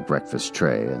paper on the breakfast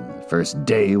tray, and the first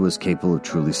day he was capable of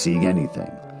truly seeing anything.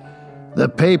 The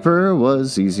paper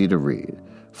was easy to read.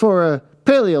 For a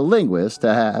paleolinguist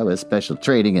with special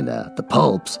training in the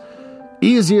pulps,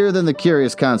 easier than the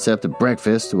curious concept of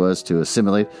breakfast was to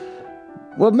assimilate.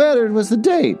 What mattered was the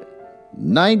date,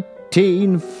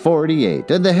 1948,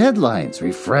 and the headlines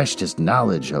refreshed his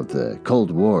knowledge of the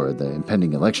Cold War, the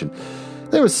impending election.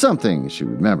 There was something he should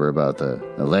remember about the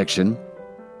election.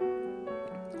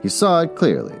 He saw it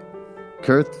clearly.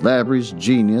 Kurt Labrie's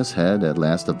genius had at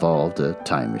last evolved a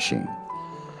time machine.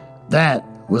 That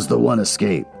was the one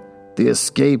escape. The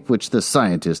escape which the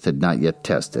scientist had not yet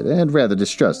tested and rather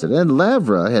distrusted, and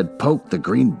Lavra had poked the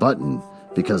green button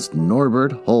because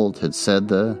Norbert Holt had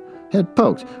had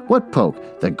poked. What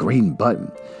poke? The green button.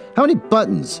 How many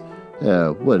buttons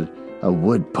would a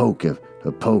wood poke if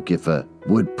a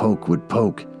wood poke would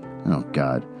poke? Oh,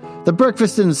 God. The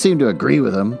breakfast didn't seem to agree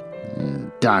with him.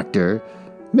 Doctor,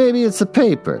 Maybe it's the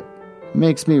paper.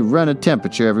 Makes me run a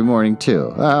temperature every morning,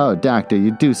 too. Oh, doctor,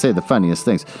 you do say the funniest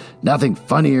things. Nothing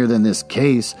funnier than this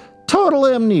case. Total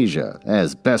amnesia,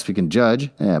 as best we can judge,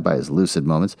 by his lucid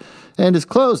moments. And his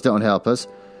clothes don't help us.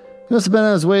 He must have been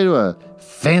on his way to a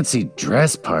fancy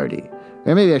dress party.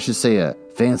 Or maybe I should say a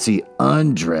fancy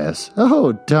undress.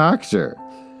 Oh, doctor.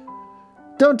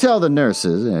 Don't tell the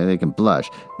nurses, they can blush.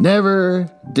 Never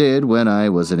did when I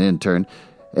was an intern.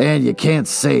 And you can't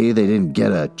say they didn't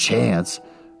get a chance.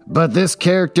 But this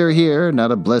character here,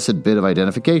 not a blessed bit of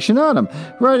identification on him,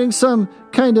 riding some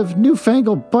kind of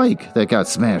newfangled bike that got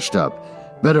smashed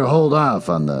up. Better hold off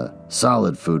on the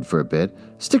solid food for a bit.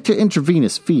 Stick to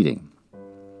intravenous feeding.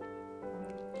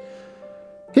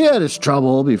 He had his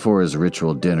trouble before his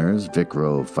ritual dinners,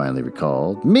 Vicro finally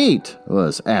recalled. Meat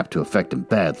was apt to affect him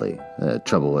badly. The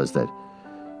trouble was that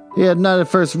he had not at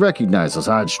first recognized those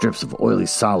odd strips of oily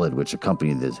solid which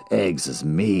accompanied his eggs as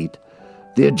meat.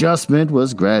 The adjustment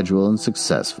was gradual and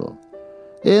successful.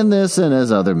 In this and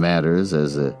as other matters,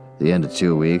 as at the end of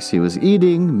 2 weeks, he was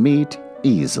eating meat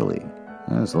easily.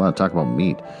 There's a lot of talk about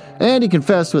meat. And he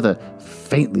confessed with a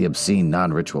faintly obscene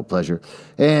non-ritual pleasure,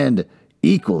 and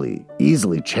equally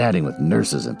easily chatting with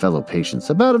nurses and fellow patients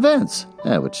about events,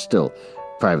 which still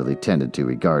privately tended to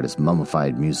regard as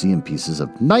mummified museum pieces of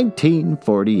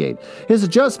 1948. His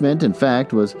adjustment, in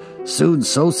fact, was soon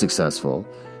so successful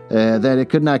that it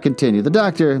could not continue. The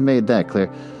doctor made that clear.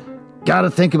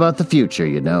 Gotta think about the future,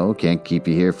 you know. Can't keep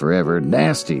you here forever.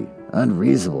 Nasty,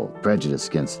 unreasonable prejudice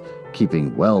against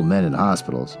keeping well men in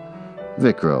hospitals.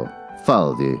 Vicro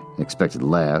followed the expected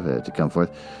laugh to come forth.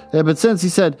 But since he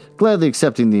said, gladly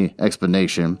accepting the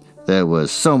explanation that was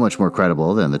so much more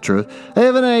credible than the truth, I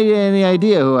haven't any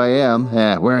idea who I am,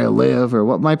 where I live, or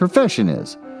what my profession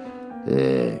is.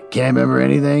 Can't remember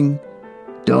anything?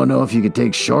 Don't know if you could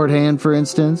take shorthand, for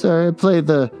instance, or play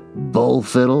the bowl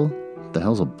fiddle. What the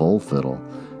hell's a bowl fiddle?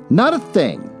 Not a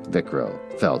thing, Vicro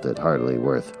felt it hardly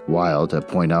worthwhile to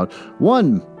point out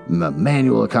one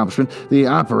manual accomplishment, the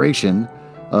operation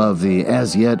of the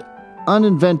as-yet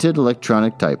uninvented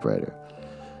electronic typewriter.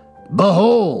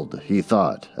 Behold, he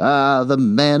thought, the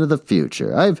man of the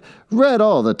future. I've read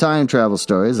all the time travel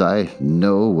stories. I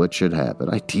know what should happen.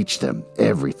 I teach them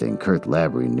everything Kurt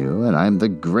Laborie knew, and I'm the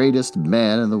greatest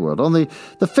man in the world. Only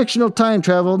the fictional time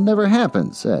travel never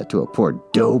happens to a poor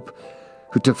dope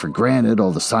who took for granted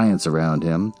all the science around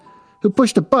him, who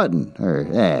pushed a button, or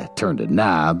turned a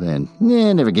knob, and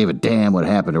never gave a damn what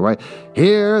happened or why.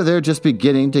 Here, they're just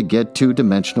beginning to get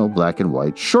two-dimensional black and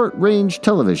white short-range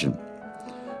television.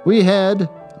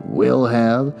 Will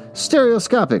have,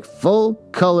 stereoscopic,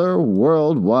 full-color,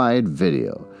 worldwide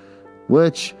video,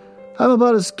 which I'm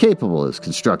about as capable as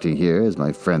constructing here as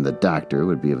my friend the doctor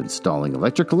would be of installing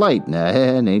electric light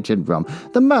in ancient Rome,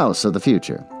 the mouse of the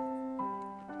future.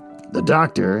 The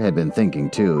doctor had been thinking,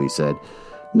 too, he said.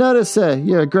 Notice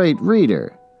you're a great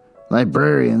reader.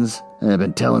 Librarians have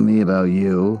been telling me about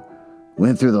you.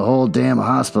 Went through the whole damn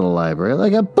hospital library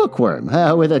like a bookworm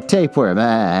with a tapeworm.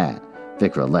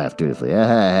 Vicro laughed dutifully.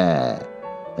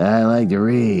 I like to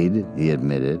read, he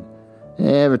admitted.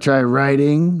 Ever try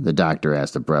writing? The doctor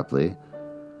asked abruptly,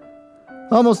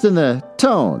 almost in the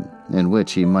tone in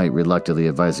which he might reluctantly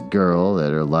advise a girl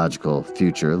that her logical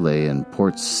future lay in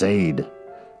Port Said.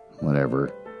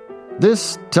 Whatever.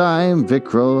 This time,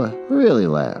 Vicro really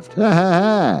laughed.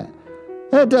 That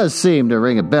does seem to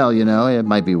ring a bell, you know. It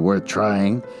might be worth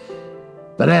trying.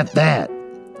 But at that,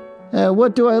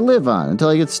 what do I live on until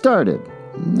I get started?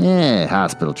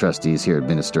 Hospital trustees here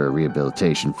administer a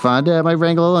rehabilitation fund. My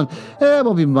wrangle alone. It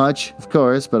won't be much, of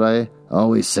course, but I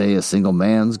always say a single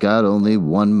man's got only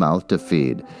one mouth to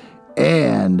feed.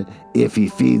 And if he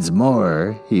feeds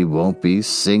more, he won't be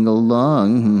single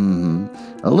long.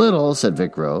 A little, said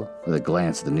Vicro, with a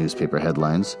glance at the newspaper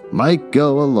headlines, might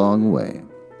go a long way.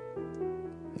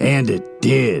 And it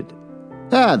did.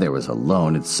 There was a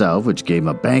loan itself, which gave him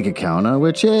a bank account on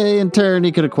which, in turn,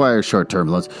 he could acquire short-term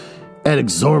loans at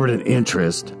exorbitant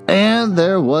interest. And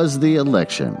there was the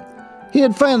election. He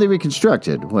had finally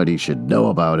reconstructed what he should know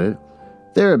about it.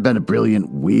 There had been a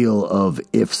brilliant wheel of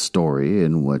if story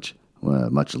in which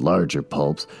much larger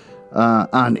pulps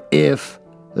on if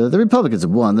the Republicans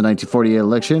had won the 1948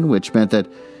 election, which meant that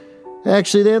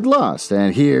actually they had lost.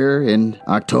 And here in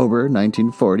October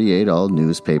 1948, all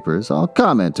newspapers, all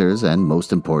commenters, and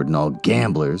most important, all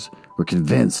gamblers were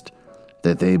convinced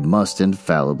that they must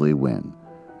infallibly win.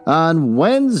 On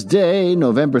Wednesday,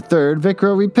 November 3rd,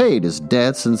 Vicro repaid his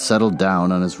debts and settled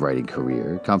down on his writing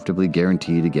career, comfortably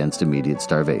guaranteed against immediate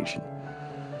starvation.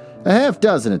 A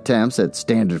half-dozen attempts at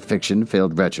standard fiction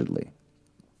failed wretchedly.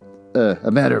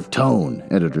 a matter of tone,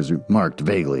 editors remarked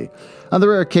vaguely, on the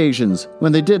rare occasions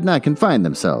when they did not confine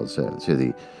themselves to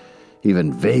the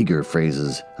even vaguer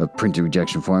phrases of printed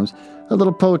rejection forms. A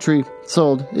little poetry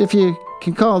sold, if you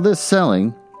can call this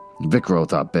selling. Vicro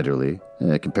thought bitterly,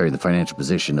 comparing the financial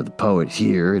position of the poet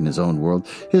here in his own world.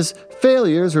 His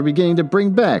failures were beginning to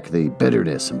bring back the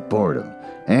bitterness and boredom,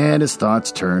 and his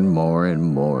thoughts turned more and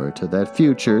more to that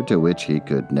future to which he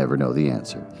could never know the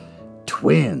answer.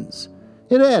 Twins!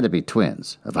 It had to be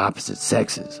twins, of opposite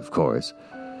sexes, of course.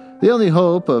 The only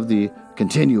hope of the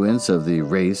continuance of the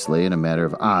race lay in a matter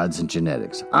of odds and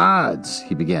genetics. Odds,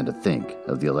 he began to think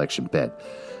of the election bet,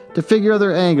 to figure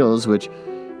other angles which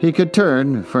he could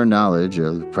turn for knowledge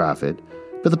or profit.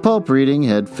 But the pulp reading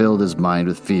had filled his mind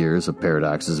with fears of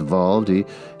paradoxes involved. He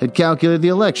had calculated the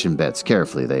election bets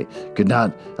carefully. They could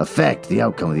not affect the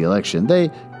outcome of the election. They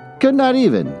could not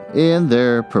even, in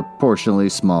their proportionally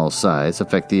small size,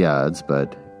 affect the odds,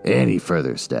 but any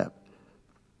further step.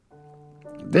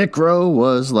 Vicro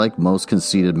was, like most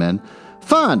conceited men,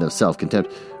 fond of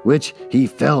self-contempt, which he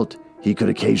felt he could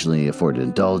occasionally afford to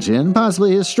indulge in.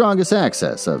 Possibly his strongest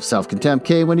access of self-contempt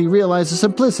came when he realized the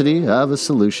simplicity of a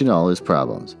solution to all his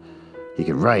problems. He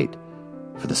could write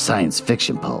for the science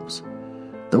fiction pulps.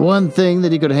 The one thing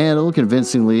that he could handle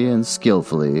convincingly and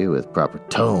skillfully with proper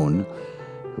tone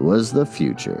was the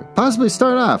future. Possibly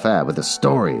start off with a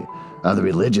story of the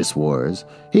religious wars.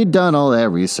 He'd done all that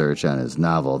research on his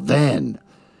novel then.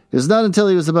 It was not until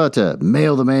he was about to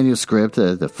mail the manuscript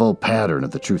that the full pattern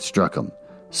of the truth struck him.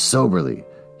 Soberly,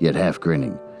 yet half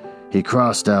grinning, he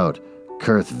crossed out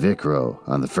Kurth Vicro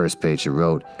on the first page and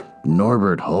wrote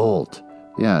Norbert Holt.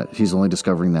 Yeah, he's only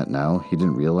discovering that now. He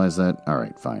didn't realize that? All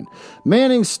right, fine.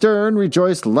 Manning Stern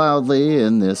rejoiced loudly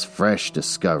in this fresh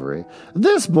discovery.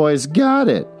 This boy's got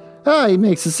it. He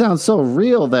makes it sound so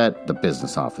real that the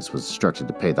business office was instructed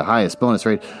to pay the highest bonus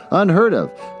rate unheard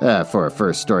of for a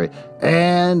first story,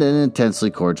 and an intensely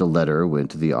cordial letter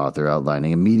went to the author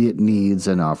outlining immediate needs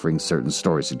and offering certain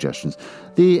story suggestions.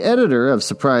 The editor of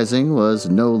Surprising was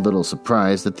no little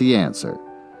surprised at the answer.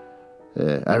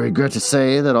 I regret to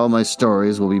say that all my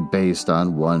stories will be based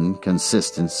on one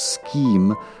consistent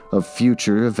scheme of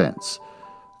future events.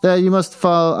 That you must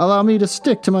allow me to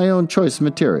stick to my own choice of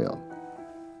material.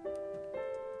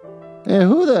 And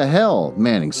who the hell,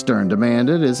 Manning Stern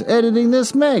demanded, is editing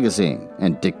this magazine?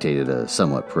 And dictated a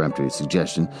somewhat peremptory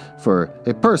suggestion for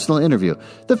a personal interview.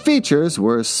 The features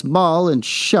were small and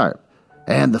sharp,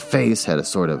 and the face had a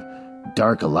sort of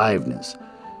dark aliveness.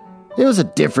 It was a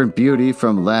different beauty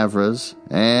from Lavra's,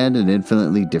 and an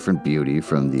infinitely different beauty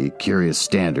from the curious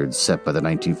standards set by the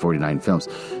 1949 films.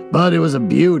 But it was a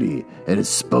beauty, and it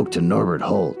spoke to Norbert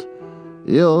Holt.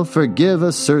 You'll forgive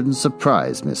a certain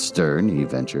surprise, Miss Stern, he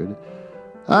ventured.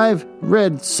 I've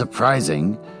read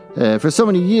Surprising for so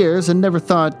many years and never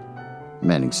thought,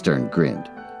 Manning Stern grinned,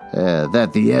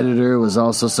 that the editor was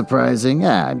also surprising.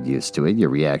 I'm used to it, your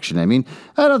reaction. I mean,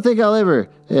 I don't think I'll ever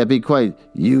be quite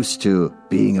used to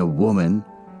being a woman,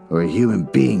 or a human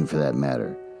being for that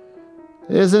matter.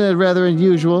 Isn't it rather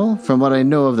unusual, from what I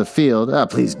know of the field?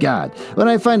 Please God, when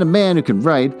I find a man who can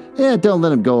write, don't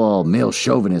let him go all male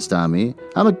chauvinist on me.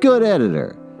 I'm a good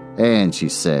editor. And she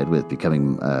said with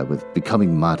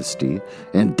becoming modesty,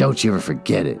 and don't you ever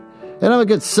forget it. And I'm a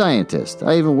good scientist.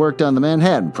 I even worked on the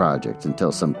Manhattan Project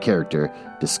until some character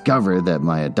discovered that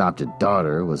my adopted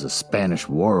daughter was a Spanish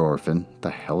war orphan. What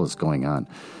the hell is going on?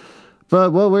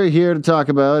 But what we're here to talk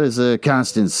about is a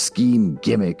constant scheme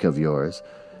gimmick of yours.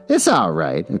 It's all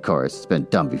right, of course, it's been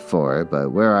done before,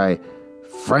 but where I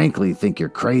frankly think you're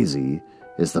crazy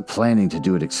is the planning to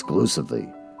do it exclusively.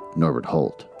 Norbert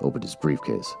Holt opened his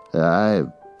briefcase. I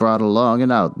brought along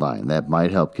an outline that might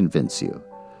help convince you.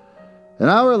 An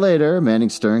hour later, Manning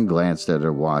Stern glanced at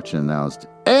her watch and announced,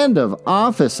 End of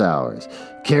office hours.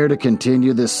 Care to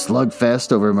continue this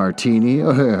slugfest over a martini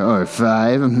or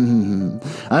five?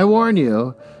 I warn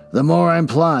you, the more I'm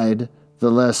plied,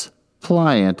 the less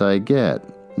pliant I get.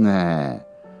 Nah.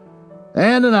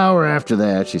 And an hour after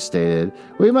that, she stated,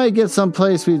 we might get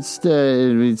someplace we'd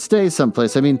stay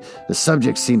someplace. I mean, the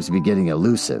subject seems to be getting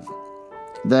elusive.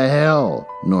 The hell,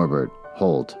 Norbert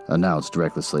Holt announced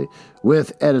recklessly,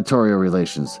 with editorial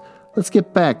relations. Let's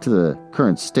get back to the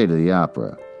current state of the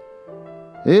opera.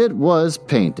 It was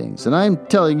paintings, and I'm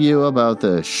telling you about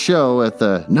the show at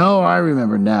the... No, I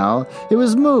remember now. It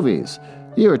was movies.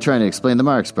 You were trying to explain the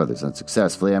Marx Brothers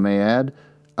unsuccessfully, I may add.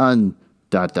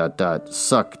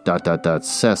 Suck,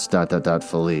 cess,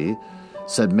 fully,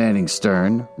 said Manning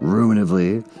Stern,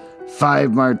 ruminatively.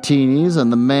 5 martinis,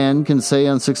 and the man can say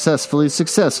unsuccessfully,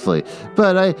 successfully.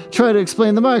 But I try to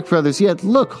explain the Marx Brothers, yet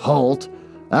look, Holt,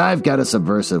 I've got a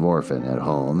subversive orphan at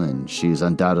home, and she's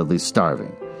undoubtedly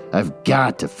starving. I've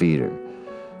got to feed her.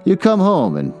 You come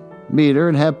home and meet her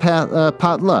and have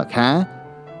potluck, huh?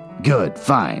 Good,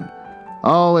 fine.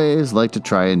 Always like to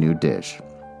try a new dish.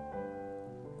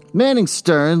 Manning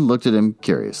Stern looked at him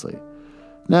curiously.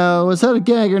 Now, was that a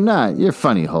gag or not? You're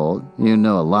funny, Holt. You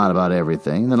know a lot about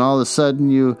everything. Then all of a sudden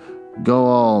you go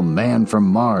all man from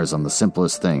Mars on the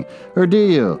simplest thing. Or do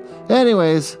you?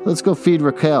 Anyways, let's go feed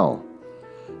Raquel.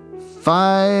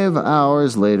 5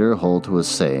 hours later, Holt was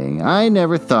saying, I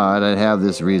never thought I'd have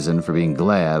this reason for being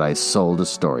glad I sold a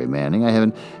story, Manning. I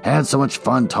haven't had so much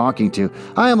fun talking to.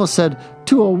 I almost said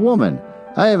to a woman.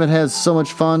 I haven't had so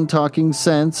much fun talking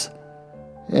since.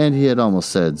 And he had almost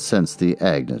said since the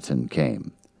Agneton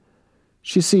came.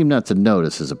 She seemed not to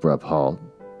notice his abrupt halt.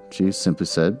 She simply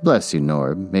said, Bless you,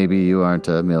 Norb. Maybe you aren't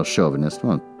a male chauvinist.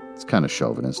 Well, it's kind of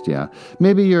chauvinist, yeah.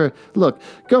 Maybe you're... Look,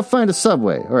 go find a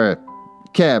subway or a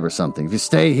cab or something. If you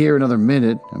stay here another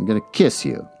minute, I'm going to kiss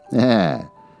you.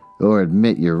 Or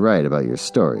admit you're right about your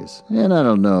stories. And I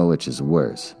don't know which is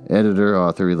worse.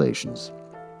 Editor-author relations.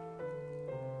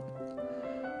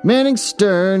 Manning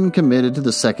Stern committed to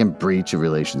the second breach of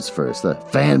relations first. The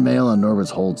fan mail on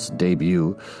Norbert Holt's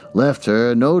debut left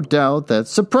her no doubt that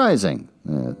surprising,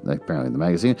 apparently the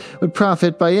magazine, would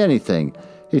profit by anything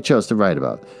he chose to write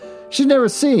about. She'd never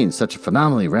seen such a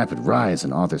phenomenally rapid rise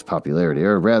in author's popularity,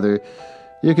 or rather,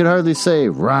 you could hardly say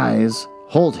rise.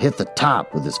 Holt hit the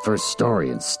top with his first story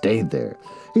and stayed there.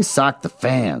 He socked the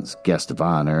fans, guest of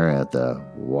honor at the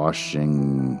Wash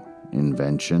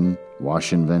Invention.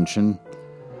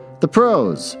 The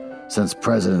Prose, since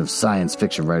president of Science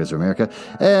Fiction Writers of America,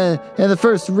 and the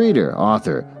first reader,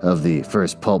 author of the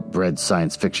first pulp-bred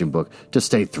science fiction book to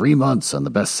stay 3 months on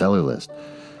the bestseller list.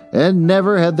 And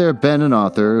never had there been an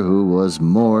author who was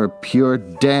more pure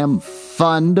damn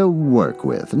fun to work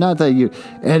with. Not that you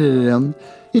edited him,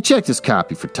 you checked his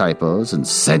copy for typos and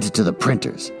sent it to the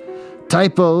printers.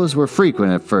 Typos were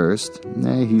frequent at first.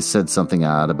 He said something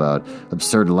odd about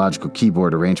absurd illogical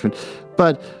keyboard arrangement,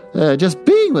 but just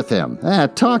being with him,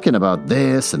 talking about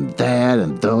this and that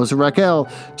and those. Raquel,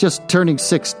 just turning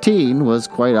 16, was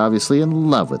quite obviously in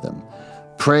love with him,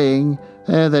 praying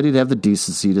that he'd have the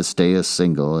decency to stay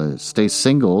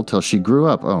single till she grew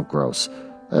up. Oh, gross.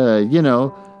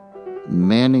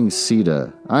 Manning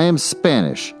Cita. I am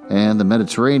Spanish, and the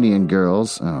Mediterranean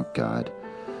girls. Oh, God.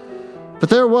 But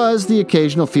there was the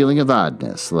occasional feeling of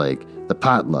oddness, like the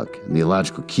potluck and the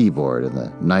illogical keyboard and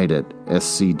the night at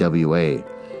SCWA.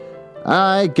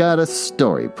 I got a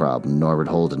story problem, Norbert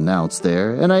Holt announced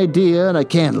there. An idea, and I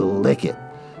can't lick it.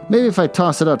 Maybe if I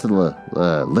toss it out to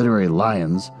the literary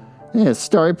lions.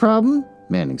 Story problem?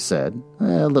 Manning said,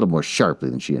 a little more sharply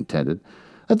than she intended.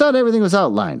 I thought everything was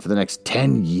outlined for the next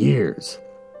 10 years.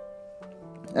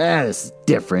 This is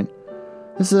different.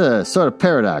 This is a sort of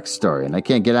paradox story, and I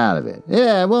can't get out of it.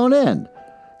 It won't end.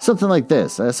 Something like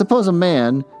this. Suppose a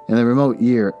man in the remote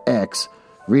year X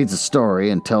reads a story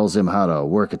and tells him how to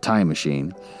work a time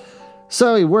machine.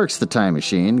 So he works the time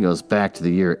machine, goes back to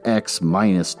the year X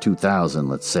minus 2000,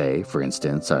 let's say, for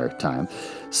instance, our time.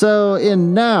 So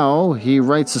in now, he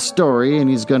writes a story, and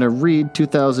he's going to read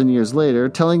 2,000 years later,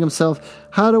 telling himself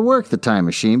how to work the time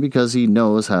machine because he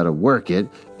knows how to work it,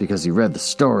 because he read the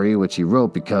story, which he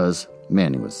wrote because...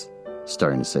 Manning was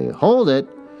starting to say, hold it,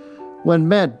 when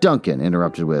Matt Duncan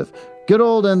interrupted with, good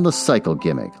old endless cycle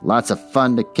gimmick, lots of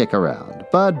fun to kick around.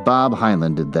 But Bob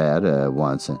Heinlein did that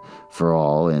once and for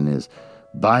all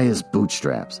by his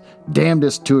bootstraps.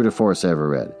 Damnedest tour de force ever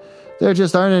read. There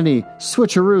just aren't any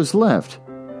switcheroos left.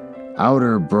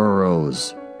 Outer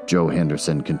boroughs, Joe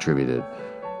Henderson contributed.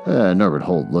 Norbert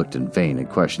Holt looked in vain and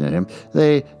questioned at him.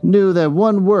 They knew that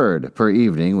 1 word per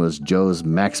evening was Joe's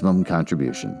maximum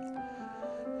contribution.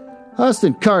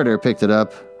 Austin Carter picked it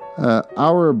up.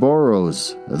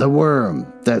 Ouroboros, the worm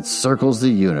that circles the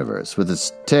universe with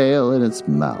its tail in its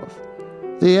mouth.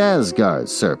 The Asgard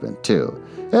serpent, too.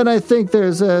 And I think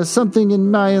there's something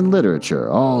in Mayan literature,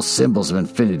 all symbols of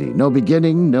infinity, no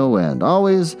beginning, no end,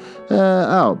 always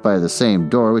out by the same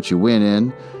door which you went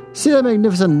in. See that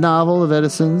magnificent novel of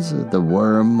Edison's, The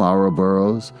Worm,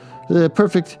 Ouroboros, the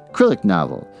perfect acrylic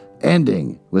novel,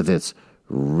 ending with its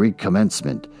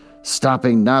recommencement.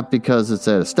 Stopping not because it's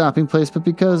at a stopping place, but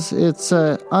because it's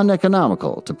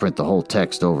uneconomical to print the whole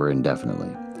text over indefinitely.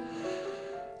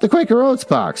 The Quaker Oats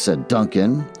box, said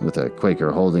Duncan, with a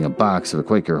Quaker holding a box of a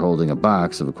Quaker holding a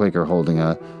box of a Quaker holding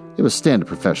a... It was standard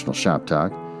professional shop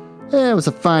talk. It was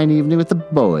a fine evening with the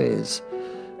boys.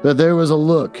 But there was a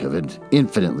look of an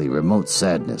infinitely remote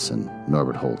sadness in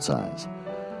Norbert Holt's eyes.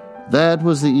 That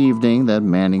was the evening that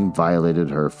Manning violated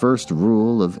her first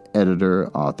rule of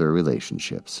editor-author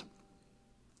relationships.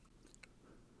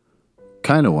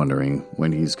 Kind of wondering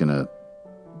when he's going to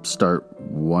start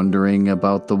wondering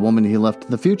about the woman he left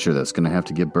in the future that's going to have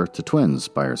to give birth to twins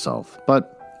by herself.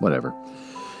 But whatever.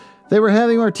 They were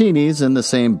having martinis in the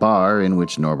same bar in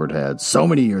which Norbert had so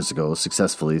many years ago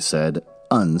successfully said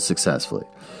unsuccessfully.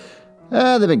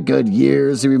 They've been good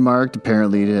years, he remarked,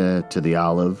 apparently to the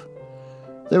Olive.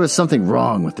 There was something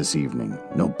wrong with this evening.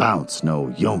 No bounce, no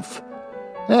yomph.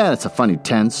 That's a funny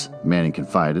tense, Manning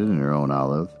confided in her own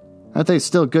Olive. Aren't they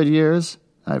still good years?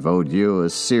 I've owed you a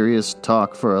serious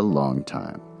talk for a long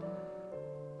time.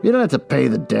 You don't have to pay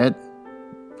the debt.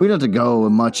 We don't have to go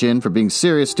much in for being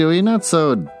serious, do we? Not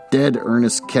so dead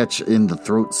earnest catch in the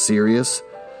throat serious.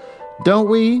 Don't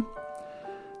we?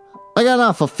 I got an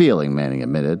awful feeling, Manning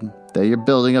admitted, that you're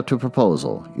building up to a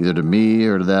proposal, either to me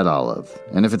or to that Olive.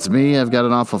 And if it's me, I've got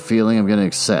an awful feeling I'm going to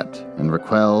accept, and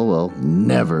Raquel will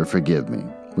never forgive me,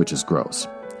 which is gross.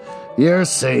 You're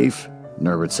safe,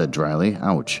 Norbert said dryly.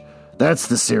 Ouch. That's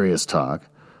the serious talk.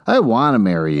 I want to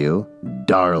marry you,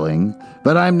 darling,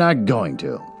 but I'm not going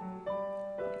to.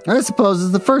 I suppose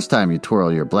it's the first time you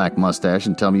twirl your black mustache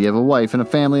and tell me you have a wife and a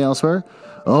family elsewhere.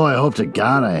 Oh, I hope to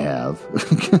God I have.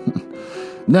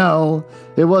 No,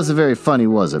 it wasn't very funny,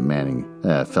 was it, Manning?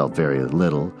 Felt very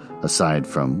little, aside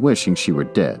from wishing she were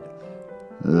dead.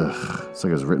 Ugh, it's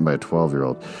like it was written by a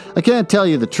 12-year-old. I can't tell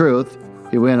you the truth,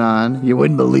 he went on. You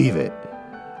wouldn't believe it.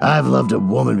 I've loved a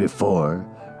woman before.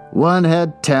 One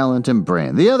had talent and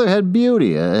brain. The other had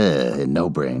beauty, no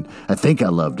brain. I think I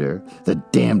loved her, the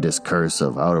damnedest curse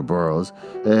of outer boroughs,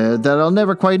 that I'll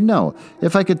never quite know.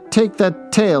 If I could take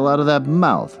that tail out of that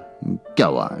mouth.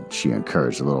 Go on, she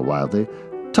encouraged a little wildly.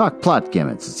 Talk plot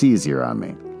gimmicks, it's easier on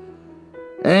me.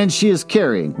 And she is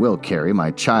will carry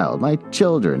my child, my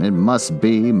children. It must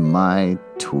be my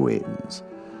twins.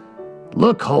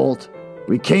 Look, Holt,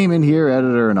 we came in here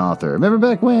editor and author. Remember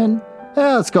back when?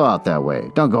 Let's go out that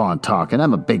way. Don't go on talking.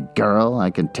 I'm a big girl. I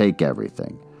can take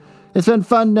everything. It's been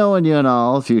fun knowing you and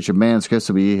all. Future manuscripts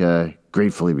will be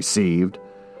gratefully received.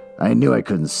 I knew I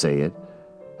couldn't say it.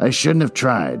 I shouldn't have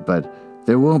tried, but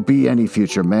there won't be any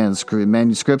future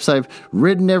manuscripts. I've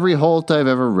written every Holt I've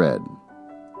ever read.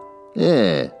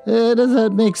 Does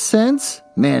that make sense?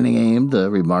 Manning aimed the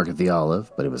remark at the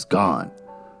Olive, but it was gone.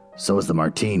 So was the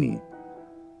martini.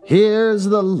 Here's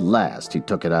the last. He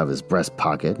took it out of his breast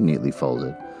pocket, neatly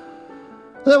folded.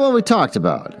 The one we talked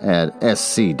about at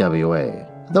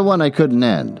SCWA. The one I couldn't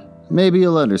end. Maybe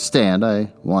you'll understand.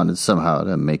 I wanted somehow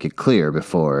to make it clear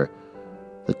before.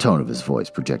 The tone of his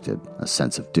voice projected a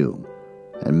sense of doom.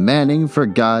 And Manning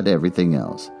forgot everything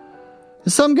else.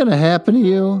 Is something going to happen to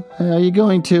you? Are you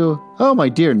going to... Oh, my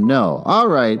dear, no. All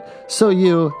right, so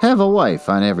you have a wife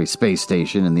on every space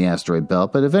station in the asteroid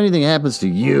belt, but if anything happens to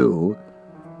you...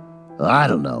 I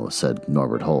don't know, said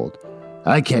Norbert Holt.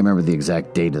 I can't remember the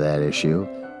exact date of that issue.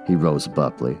 He rose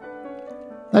abruptly.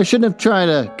 I shouldn't have tried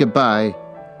a goodbye.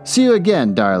 See you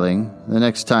again, darling, the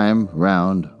next time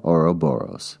round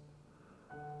Ouroboros.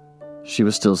 She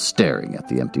was still staring at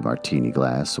the empty martini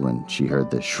glass when she heard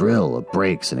the shrill of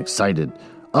brakes and excited,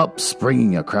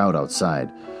 upspringing a crowd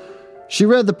outside. She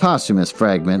read the posthumous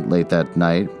fragment late that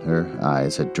night. Her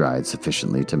eyes had dried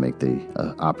sufficiently to make the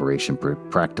operation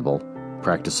practicable.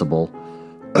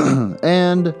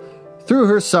 And through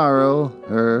her sorrow,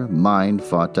 her mind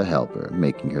fought to help her,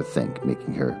 making her think,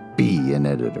 making her be an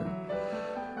editor.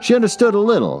 She understood a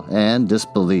little and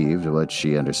disbelieved what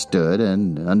she understood,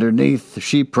 and underneath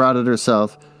she prodded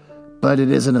herself, but it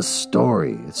isn't a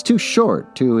story. It's too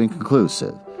short, too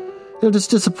inconclusive. It'll just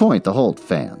disappoint the Holt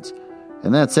fans.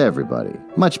 And that's everybody.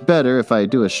 Much better if I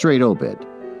do a straight obit.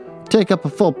 Take up a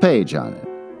full page on it.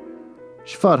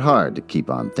 She fought hard to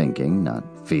keep on thinking, not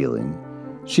feeling.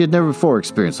 She had never before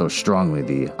experienced so strongly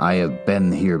the I have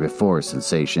been here before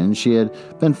sensation. She had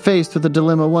been faced with a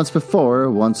dilemma once before,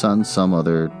 once on some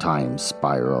other time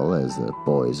spiral, as the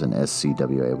boys in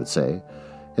SCWA would say.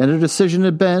 And her decision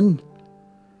had been...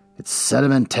 It's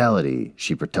sentimentality,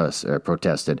 she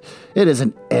protested. It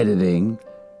isn't editing.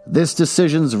 This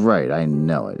decision's right, I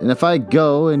know it. And if I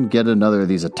go and get another of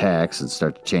these attacks and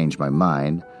start to change my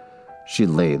mind... She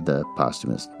laid the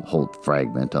posthumous Holt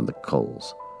fragment on the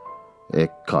coals.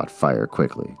 It caught fire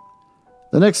quickly.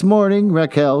 The next morning,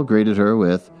 Raquel greeted her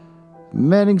with,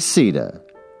 Manning Sita,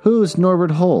 who's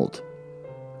Norbert Holt?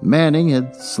 Manning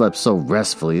had slept so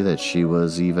restfully that she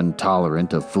was even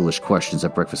tolerant of foolish questions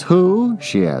at breakfast. Who?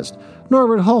 She asked.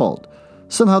 Norbert Holt.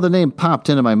 Somehow the name popped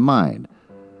into my mind.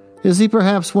 Is he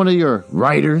perhaps one of your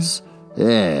writers?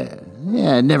 Yeah,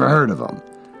 never heard of him.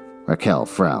 Raquel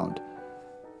frowned.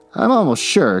 I'm almost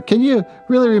sure. Can you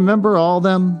really remember all of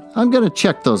them? I'm going to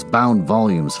check those bound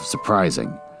volumes of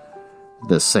Surprising.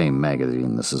 The same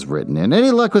magazine this is written in.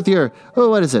 Any luck with your,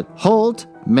 what is it, Holt?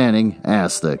 Manning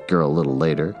asked the girl a little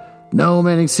later. No,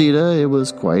 Manning-Sita, it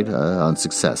was quite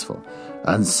unsuccessful.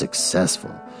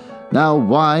 Unsuccessful. Now,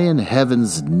 why in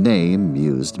heaven's name,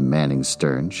 mused Manning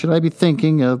Stern, should I be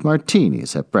thinking of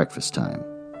martinis at breakfast time?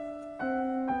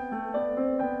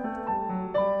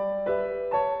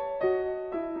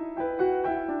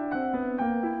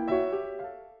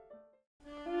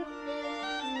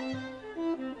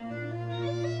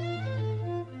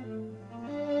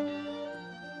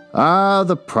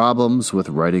 The problems with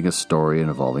writing a story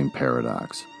involving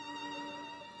paradox.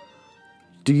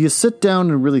 Do you sit down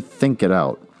and really think it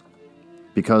out?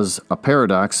 Because a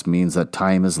paradox means that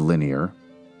time is linear.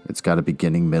 It's got a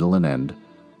beginning, middle, and end.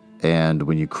 And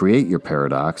when you create your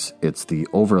paradox, it's the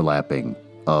overlapping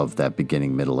of that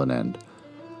beginning, middle, and end.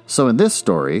 So in this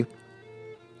story,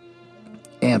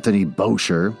 Anthony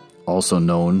Boucher, also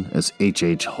known as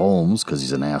H.H. Holmes because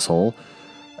he's an asshole,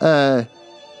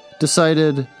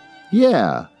 decided,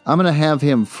 yeah, I'm going to have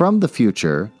him from the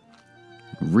future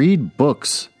read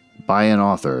books by an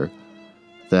author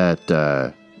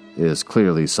that is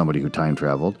clearly somebody who time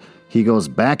traveled. He goes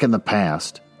back in the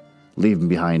past, leaving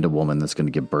behind a woman that's going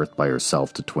to give birth by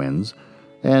herself to twins,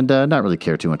 and not really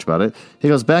care too much about it. He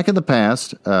goes back in the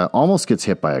past, almost gets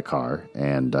hit by a car,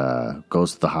 and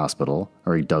goes to the hospital,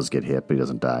 or he does get hit, but he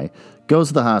doesn't die. Goes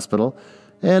to the hospital,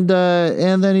 and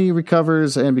then he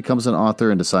recovers and becomes an author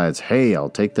and decides, hey, I'll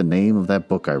take the name of that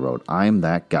book I wrote. I'm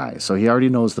that guy. So he already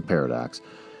knows the paradox.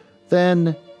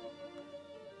 Then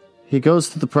he goes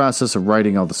through the process of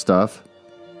writing all the stuff,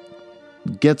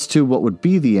 gets to what would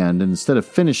be the end, and instead of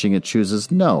finishing it, chooses,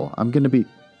 no, I'm going to be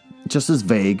just as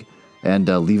vague and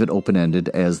leave it open-ended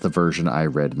as the version I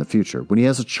read in the future, when he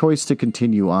has a choice to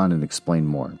continue on and explain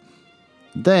more.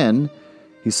 Then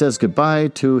he says goodbye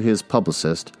to his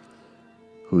publicist,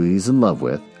 who he's in love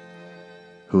with,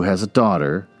 who has a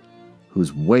daughter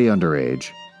who's way underage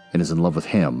and is in love with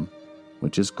him,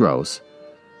 which is gross.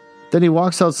 Then he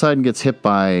walks outside and gets hit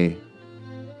by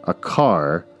a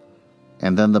car,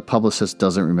 and then the publicist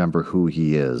doesn't remember who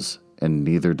he is, and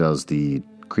neither does the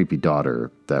creepy daughter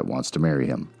that wants to marry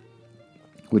him.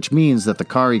 Which means that the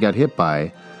car he got hit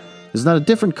by is not a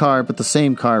different car, but the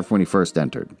same car from when he first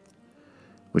entered.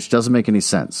 Which doesn't make any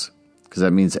sense, because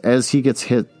that means as he gets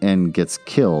hit and gets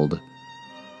killed,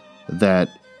 that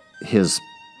his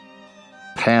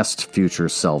past future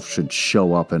self should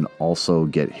show up and also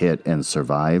get hit and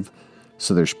survive.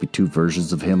 So there should be two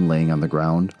versions of him laying on the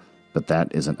ground, but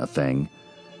that isn't a thing.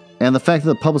 And the fact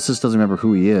that the publicist doesn't remember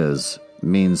who he is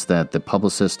means that the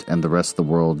publicist and the rest of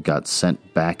the world got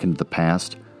sent back into the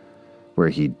past, where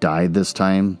he died this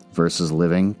time versus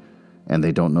living, and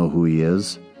they don't know who he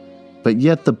is. But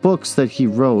yet the books that he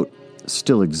wrote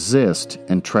still exist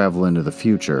and travel into the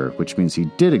future, which means he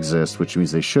did exist, which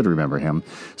means they should remember him.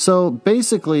 So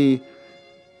basically,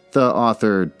 the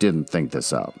author didn't think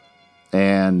this out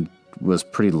and was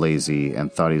pretty lazy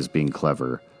and thought he was being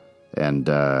clever. And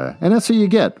that's what you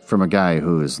get from a guy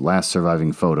whose last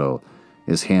surviving photo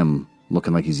is him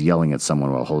looking like he's yelling at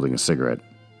someone while holding a cigarette,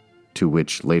 to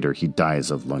which later he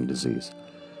dies of lung disease.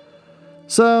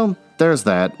 So, there's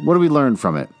that. What do we learn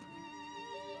from it?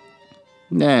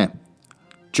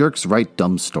 Jerks write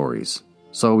dumb stories.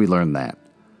 So we learned that.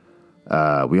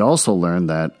 We also learned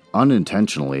that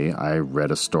unintentionally I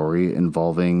read a story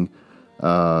involving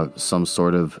some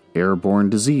sort of airborne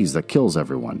disease that kills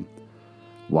everyone.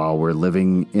 While we're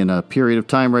living in a period of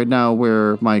time right now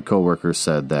where my coworker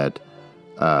said that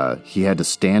he had to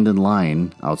stand in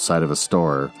line outside of a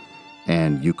store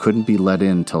and you couldn't be let in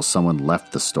until someone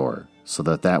left the store, so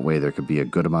that way there could be a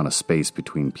good amount of space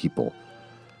between people.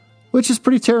 Which is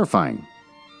pretty terrifying.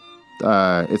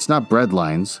 It's not bread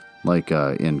lines, like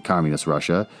in communist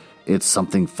Russia. It's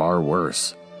something far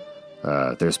worse.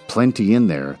 There's plenty in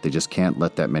there. They just can't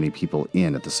let that many people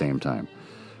in at the same time.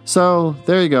 So,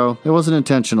 there you go. It wasn't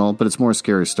intentional, but it's more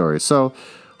scary stories. So,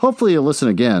 hopefully you'll listen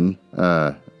again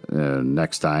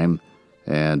next time.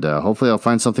 And hopefully I'll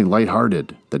find something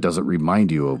lighthearted that doesn't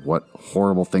remind you of what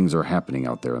horrible things are happening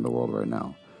out there in the world right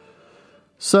now.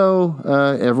 So,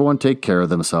 everyone take care of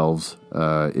themselves.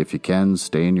 If you can,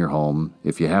 stay in your home.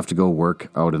 If you have to go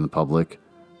work out in the public,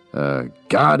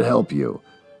 God help you.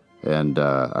 And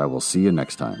I will see you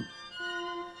next time.